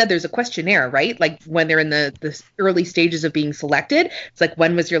like they said, there's a questionnaire, right? Like when they're in the early stages of being selected, it's like,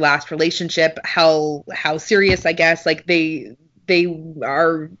 when was your last relationship? How serious, I guess, like they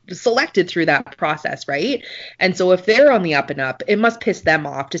are selected through that process, right? And so if they're on the up and up, it must piss them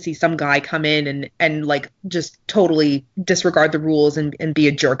off to see some guy come in and like just totally disregard the rules and be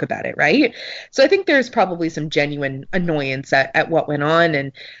a jerk about it, right? So I think there's probably some genuine annoyance at what went on,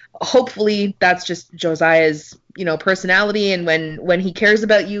 and hopefully that's just Josiah's, personality, and when he cares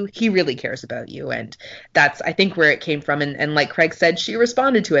about you, he really cares about you, and that's, I think, where it came from. And like Craig said, she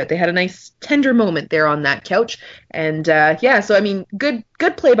responded to it. They had a nice tender moment there on that couch, and so I mean, good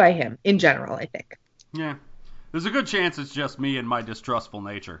play by him in general, I think. Yeah, there's a good chance it's just me and my distrustful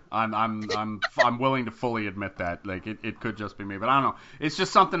nature. I'm willing to fully admit that. Like it could just be me, but I don't know. It's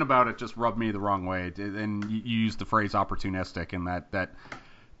just something about it just rubbed me the wrong way. And you used the phrase opportunistic, and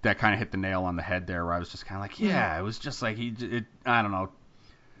that kind of hit the nail on the head there, where I was just kind of like, yeah, it was just like I don't know.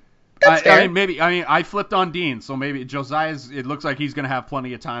 I flipped on Dean, so maybe Josiah's, it looks like he's going to have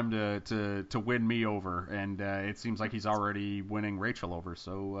plenty of time to win me over, and it seems like he's already winning Rachel over,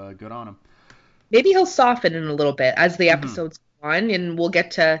 so good on him. maybe he'll soften in a little bit as the episodes go on, and we'll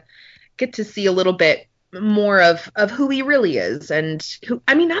get to see a little bit more of who he really is. And who,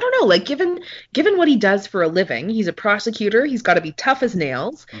 I mean, I don't know, like given what he does for a living, he's a prosecutor, he's got to be tough as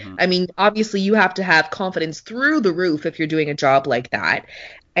nails. I mean, obviously you have to have confidence through the roof if you're doing a job like that.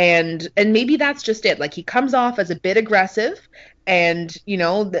 And maybe that's just it. Like, he comes off as a bit aggressive, and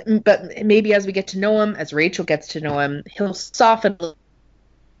but maybe as we get to know him, as Rachel gets to know him, he'll soften a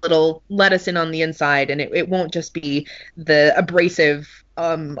little, let us in on the inside, and it won't just be the abrasive,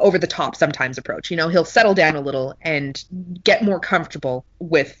 over the top sometimes approach. He'll settle down a little and get more comfortable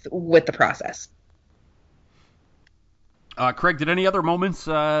with the process. Craig, did any other moments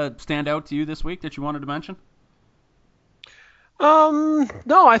stand out to you this week that you wanted to mention?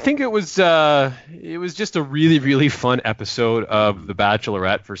 No, I think it was just a really, really fun episode of The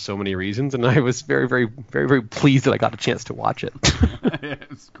Bachelorette for so many reasons, and I was very, very, very, very pleased that I got a chance to watch it.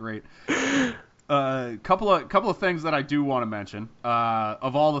 It's great. Couple of things that I do want to mention.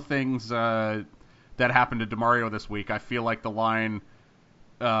 Of all the things that happened to DeMario this week, I feel like the line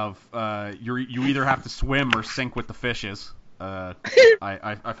of you either have to swim or sink with the fishes. I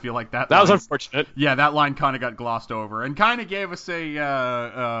feel like that was unfortunate. Yeah, that line kind of got glossed over and kind of gave us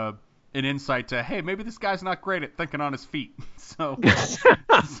an insight to, hey, maybe this guy's not great at thinking on his feet. So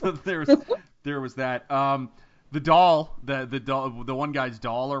there was that. The doll, the one guy's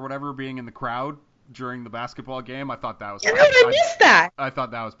doll or whatever being in the crowd during the basketball game, I thought that was. I missed that. I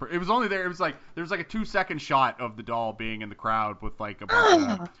thought that was. It was only there. It was like there was like a 2-second shot of the doll being in the crowd with like a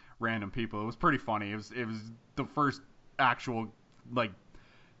bunch of random people. It was pretty funny. It was the first actual like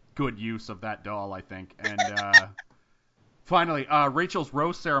good use of that doll, I think. And finally, Rachel's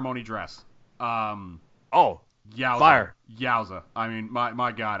rose ceremony dress. Yowza. Fire. Yowza. I mean,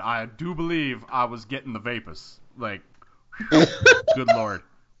 my God, I do believe I was getting the vapors. Like, good Lord.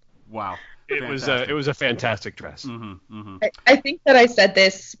 Wow. It was a fantastic dress. I think that I said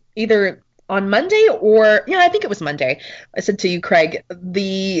this either on Monday or, I think it was Monday. I said to you, Craig,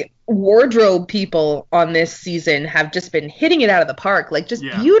 the wardrobe people on this season have just been hitting it out of the park. Like, just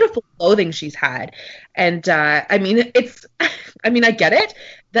beautiful clothing she's had. And, I get it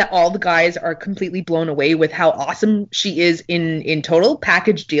that all the guys are completely blown away with how awesome she is in total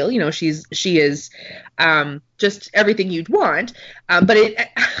package deal. She is just everything you'd want. But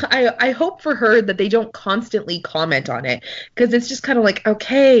I hope for her that they don't constantly comment on it, because it's just kind of like,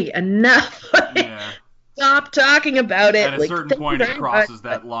 okay, enough. Stop talking about it. At a certain point, it crosses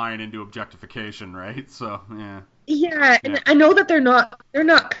that line into objectification, right? So, yeah. Yeah, and I know that they're not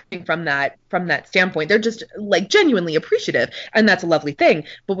coming from that standpoint. They're just like genuinely appreciative, and that's a lovely thing.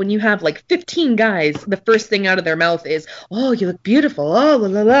 But when you have like 15 guys, the first thing out of their mouth is, "Oh, you look beautiful." Oh, la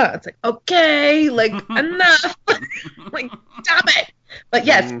la la. It's like, okay, like enough. Like, stop it. But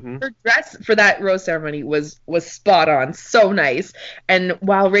yes, her dress for that rose ceremony was spot on, so nice. And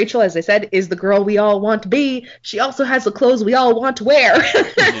while Rachel, as I said, is the girl we all want to be, she also has the clothes we all want to wear.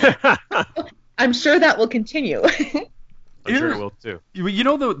 I'm sure that will continue. I'm sure it will too.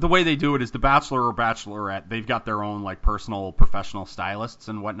 The way they do it is the Bachelor or Bachelorette, they've got their own like personal professional stylists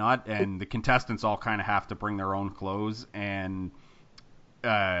and whatnot, and the contestants all kind of have to bring their own clothes and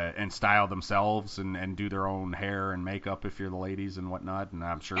style themselves and do their own hair and makeup if you're the ladies and whatnot, and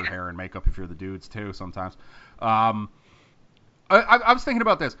I'm sure hair and makeup if you're the dudes too sometimes. I was thinking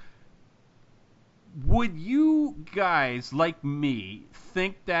about this. Would you guys, like me,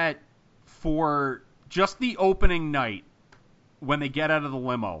 think that for just the opening night, when they get out of the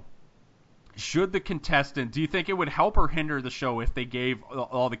limo, should the contestant, do you think it would help or hinder the show if they gave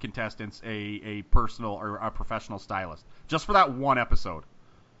all the contestants a personal or a professional stylist just for that one episode?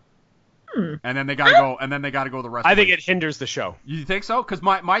 And then they gotta go. And then they gotta go the rest. I think it hinders the show. You think so? Because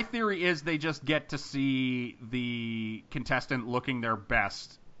my theory is they just get to see the contestant looking their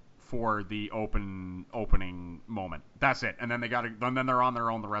best for the opening moment. That's it. And then then they're on their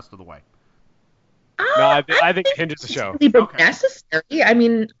own the rest of the way. No, I think it hinders the show. Necessary. I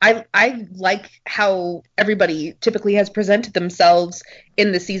mean, I like how everybody typically has presented themselves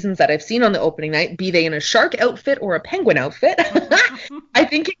in the seasons that I've seen on the opening night, be they in a shark outfit or a penguin outfit. I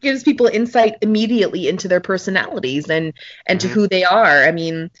think it gives people insight immediately into their personalities and to who they are. I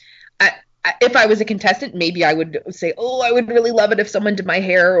mean, if I was a contestant, maybe I would say, oh, I would really love it if someone did my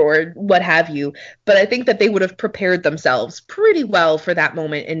hair or what have you. But I think that they would have prepared themselves pretty well for that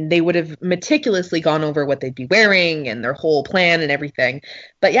moment, and they would have meticulously gone over what they'd be wearing and their whole plan and everything.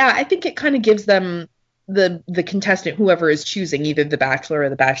 But yeah, I think it kind of gives them, the contestant, whoever is choosing either the Bachelor or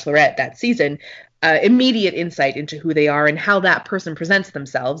the Bachelorette that season, immediate insight into who they are and how that person presents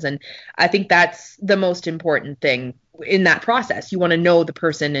themselves. And I think that's the most important thing in that process. You want to know the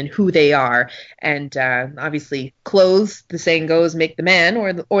person and who they are, and obviously clothes, the saying goes, make the man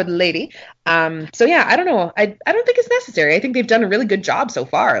or the lady. So yeah, I don't know. I don't think it's necessary. I think they've done a really good job so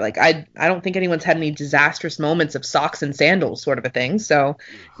far. Like I don't think anyone's had any disastrous moments of socks and sandals sort of a thing. So,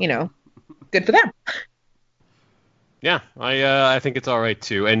 good for them. Yeah, I think it's all right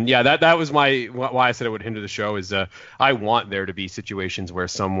too, and yeah, that was why I said it would hinder the show. Is I want there to be situations where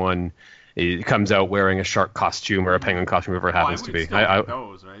someone comes out wearing a shark costume or a penguin costume, whatever it happens to be.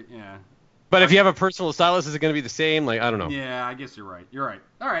 Those, right? Yeah. But if you have a personal stylist, is it going to be the same? Like, I don't know. Yeah, I guess you're right.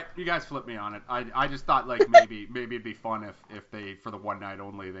 All right, you guys flip me on it. I just thought like maybe it'd be fun if they, for the one night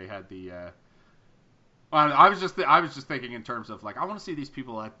only, they had the. I was just thinking in terms of like I want to see these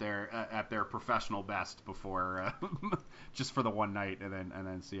people at their professional best before just for the one night and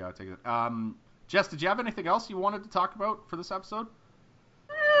then see how it takes it. Jess, did you have anything else you wanted to talk about for this episode?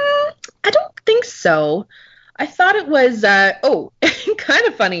 I don't think so. I thought it was kind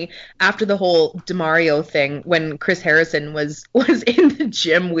of funny after the whole DeMario thing when Chris Harrison was in the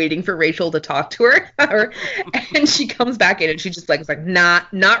gym waiting for Rachel to talk to her, and she comes back in and she just like is like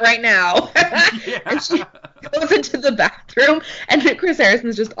not right now. Yeah. And she goes into the bathroom and Chris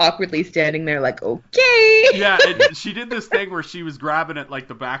Harrison's just awkwardly standing there like, okay. Yeah, and she did this thing where she was grabbing at like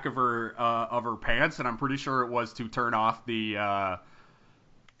the back of her pants, and I'm pretty sure it was to turn off the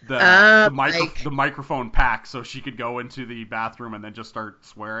microphone pack so she could go into the bathroom and then just start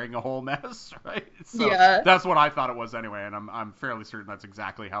swearing a whole mess, right? So yeah. That's what I thought it was anyway, and I'm fairly certain that's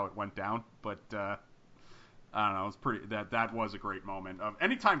exactly how it went down. But I don't know, it was pretty. That was a great moment.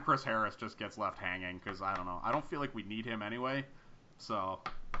 Anytime Chris Harris just gets left hanging, because I don't know, I don't feel like we need him anyway. So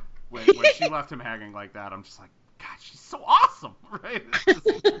when she left him hanging like that, I'm just like, God, she's so awesome, right?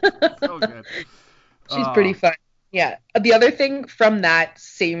 It's so good. She's pretty fun. Yeah. The other thing from that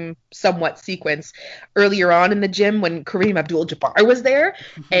same somewhat sequence earlier on in the gym when Kareem Abdul-Jabbar was there,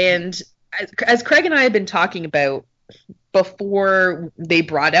 and as Craig and I had been talking about before they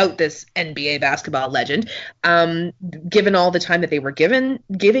brought out this NBA basketball legend, given all the time that they were giving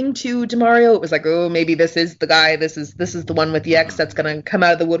to DeMario, it was like, oh, maybe this is the guy, this is the one with the X that's going to come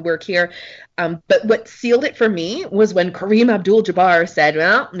out of the woodwork here. But what sealed it for me was when Kareem Abdul-Jabbar said,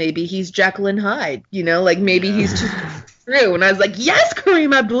 well, maybe he's Jekyll and Hyde, like maybe he's too true. And I was like, yes,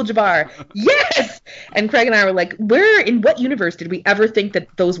 Kareem Abdul-Jabbar, yes. And Craig and I were like, in what universe did we ever think that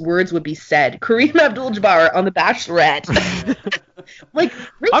those words would be said? Kareem Abdul-Jabbar on The Bachelorette. Like,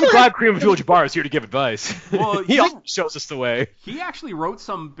 I'm glad Kareem Abdul-Jabbar is here to give advice. Well, he also shows us the way. He actually wrote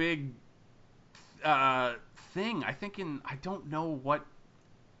some big thing, I think I don't know what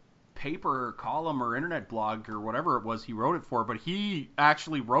paper or column or internet blog or whatever it was he wrote it for, but he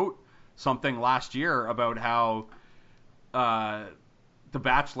actually wrote something last year about how The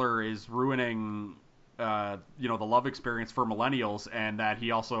Bachelor is ruining the love experience for millennials, and that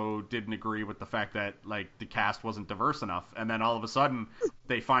he also didn't agree with the fact that like the cast wasn't diverse enough. And then all of a sudden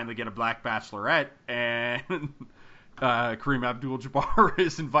they finally get a black Bachelorette, and Kareem Abdul-Jabbar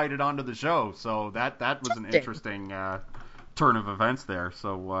is invited onto the show. So that was an interesting turn of events there.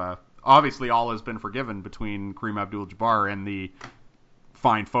 So obviously all has been forgiven between Kareem Abdul-Jabbar and the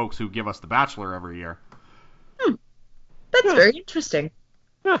fine folks who give us The Bachelor every year. That's very interesting.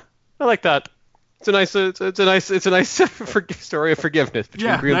 Yeah, I like that. It's a nice story of forgiveness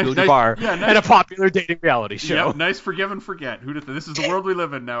between Kareem Abdul-Jabbar and a popular dating reality show. Yeah, nice forgive and forget. This is the world we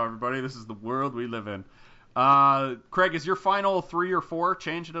live in now, everybody. This is the world we live in. Craig, is your final 3 or 4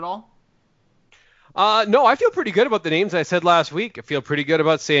 changed at all? No, I feel pretty good about the names I said last week. I feel pretty good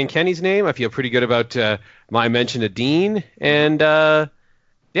about saying Kenny's name. I feel pretty good about my mention of Dean, and I'm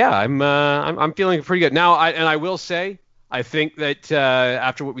feeling pretty good now. I will say, I think that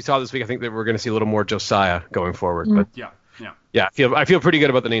after what we saw this week, I think that we're going to see a little more Josiah going forward. But yeah, I feel pretty good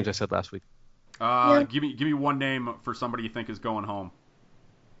about the names I said last week. Give me one name for somebody you think is going home.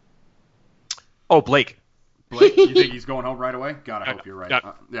 Oh, Blake. Blake, you think he's going home right away? God, I hope you're right.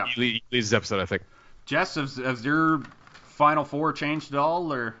 Yeah. He leaves this episode, I think. Jess, has your final 4 changed at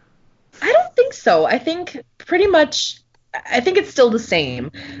all, or? I don't think so. I think pretty much. I think it's still the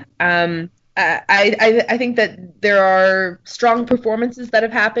same. I think that there are strong performances that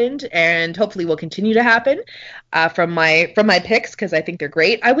have happened and hopefully will continue to happen from my picks, because I think they're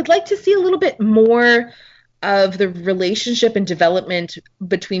great. I would like to see a little bit more of the relationship and development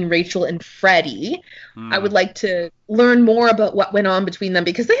between Rachel and Freddie. I would like to learn more about what went on between them,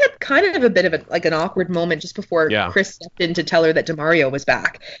 because they had kind of a bit of an awkward moment just before Chris stepped in to tell her that DeMario was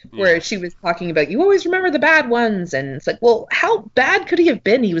back, where she was talking about, you always remember the bad ones, and it's like, well, how bad could he have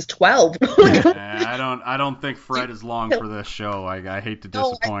been? He was 12. I don't think Fred is long for this show. I hate to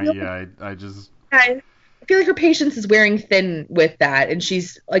disappoint you. I feel feel like her patience is wearing thin with that, and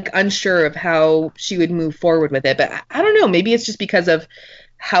she's like unsure of how she would move forward with it. But I don't know. Maybe it's just because of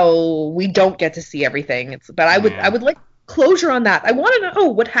how we don't get to see everything. But I would like closure on that. I want to know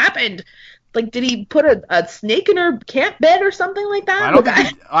what happened. Like, did he put a snake in her camp bed or something like that?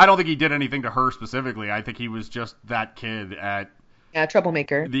 I don't think he did anything to her specifically. I think he was just that kid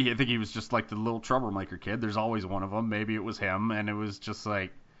troublemaker. I think he was just like the little troublemaker kid. There's always one of them. Maybe it was him, and it was just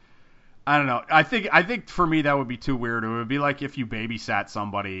like, I don't know. I think for me that would be too weird. It would be like if you babysat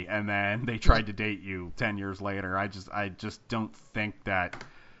somebody and then they tried to date you 10 years later. I just don't think that.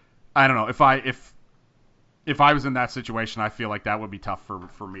 I don't know. If I was in that situation, I feel like that would be tough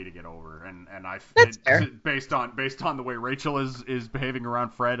for me to get over. And That's fair. Based on the way Rachel is behaving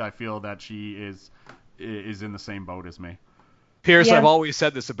around Fred, I feel that she is in the same boat as me. Pierce, Yeah. I've always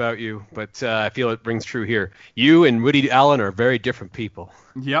said this about you, but I feel it rings true here. You and Woody Allen are very different people.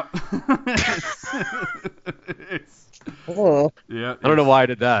 Yep. Oh. Yeah. I don't know why I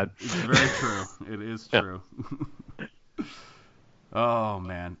did that. It's very true. It is true. Oh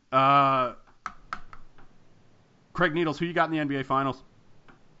man. Craig Needles, who you got in the NBA Finals?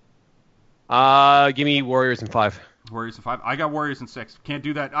 Give me Warriors in 5. Warriors in 5. I got Warriors in 6. Can't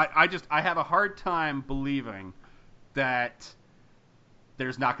do that. I have a hard time believing that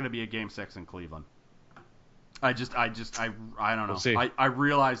there's not going to be a Game 6 in Cleveland. I don't know. We'll see. I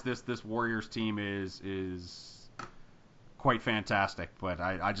realize this Warriors team is quite fantastic, but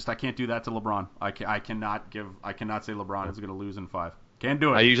I can't do that to LeBron. I cannot say LeBron is going to lose in 5. Can't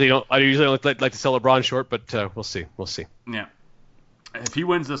do it. I usually don't like to sell LeBron short, but we'll see. Yeah. If he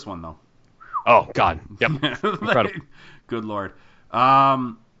wins this one though. Oh God. Yep. Incredible. Good Lord.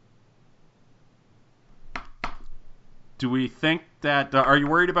 Do we think that are you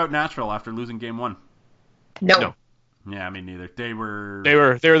worried about Nashville after losing game 1? No. Yeah, me neither. They were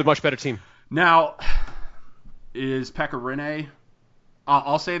the much better team. Now, is Pekka Rinne?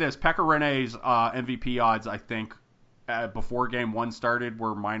 I'll say this: Pekka Rinne's MVP odds, I think, before Game 1 started,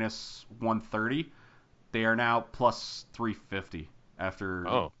 were minus 130. They are now plus 350 after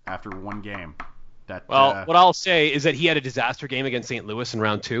one game. What I'll say is that he had a disaster game against St. Louis in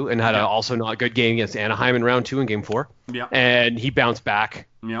round 2 and had an also not good game against Anaheim in round 2 in game 4. Yeah. And he bounced back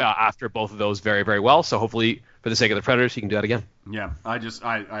after both of those very, very well. So hopefully, for the sake of the Predators, he can do that again. Yeah.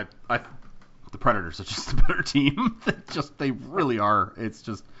 The Predators are just a better team. They really are. It's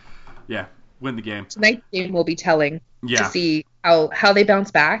just, win the game. Tonight's game will be telling Yeah. to see how they bounce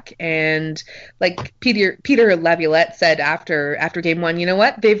back. And like Peter Laviolette said after game 1, you know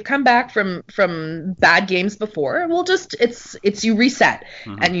what? They've come back from bad games before. We'll just it's you reset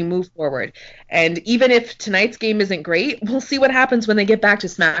and you move forward. And even if tonight's game isn't great, we'll see what happens when they get back to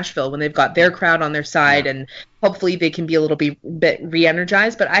Smashville, when they've got their crowd on their side, and hopefully they can be a little bit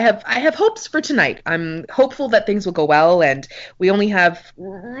re-energized. But I have hopes for tonight. I'm hopeful that things will go well, and we only have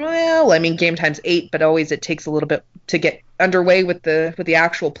game time's 8, but always it takes a little bit to get underway with the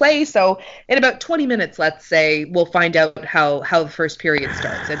actual play. So in about 20 minutes, let's say, we'll find out how the first period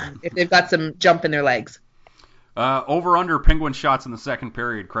starts and if they've got some jump in their legs. Over under Penguin shots in the second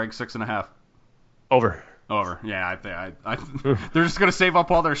period. Craig, 6.5. Over. Yeah, I they're just gonna save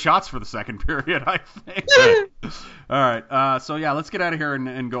up all their shots for the second period, I think. All right. So let's get out of here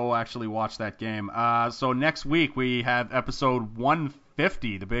and go actually watch that game. So next week we have episode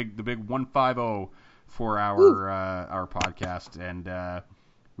 150, the big 150 for our podcast, and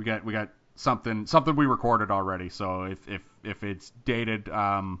we got something we recorded already. So if it's dated,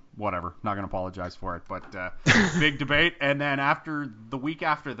 whatever, not gonna apologize for it. But big debate, and then the week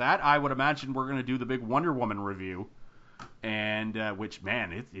after that, I would imagine we're gonna do the big Wonder Woman review, and which,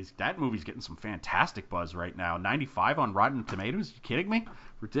 man, that movie's getting some fantastic buzz right now. 95 on Rotten Tomatoes. Are you kidding me?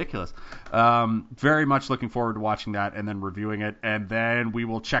 Ridiculous. Very much looking forward to watching that and then reviewing it, and then we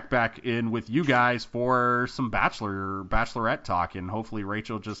will check back in with you guys for some Bachelorette talk, and hopefully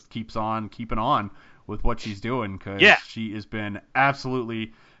Rachel just keeps on keeping on with what she's doing, because she has been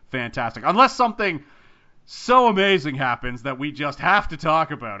absolutely fantastic. Unless something so amazing happens that we just have to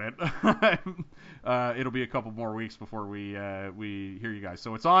talk about it. It'll be a couple more weeks before we hear you guys.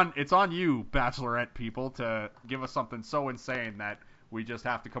 So it's on you, Bachelorette people, to give us something so insane that we just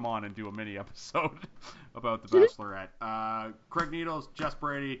have to come on and do a mini episode about the Bachelorette. Craig Needles, Jess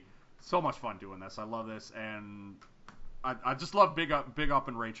Brady, so much fun doing this. I love this, and I just love big up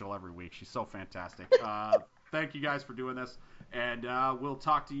in Rachel every week. She's so fantastic. Thank you guys for doing this, and we'll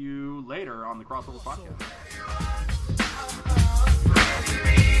talk to you later on the Crossover Podcast.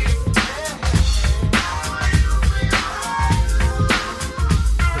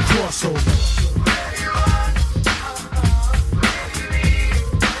 Crossover.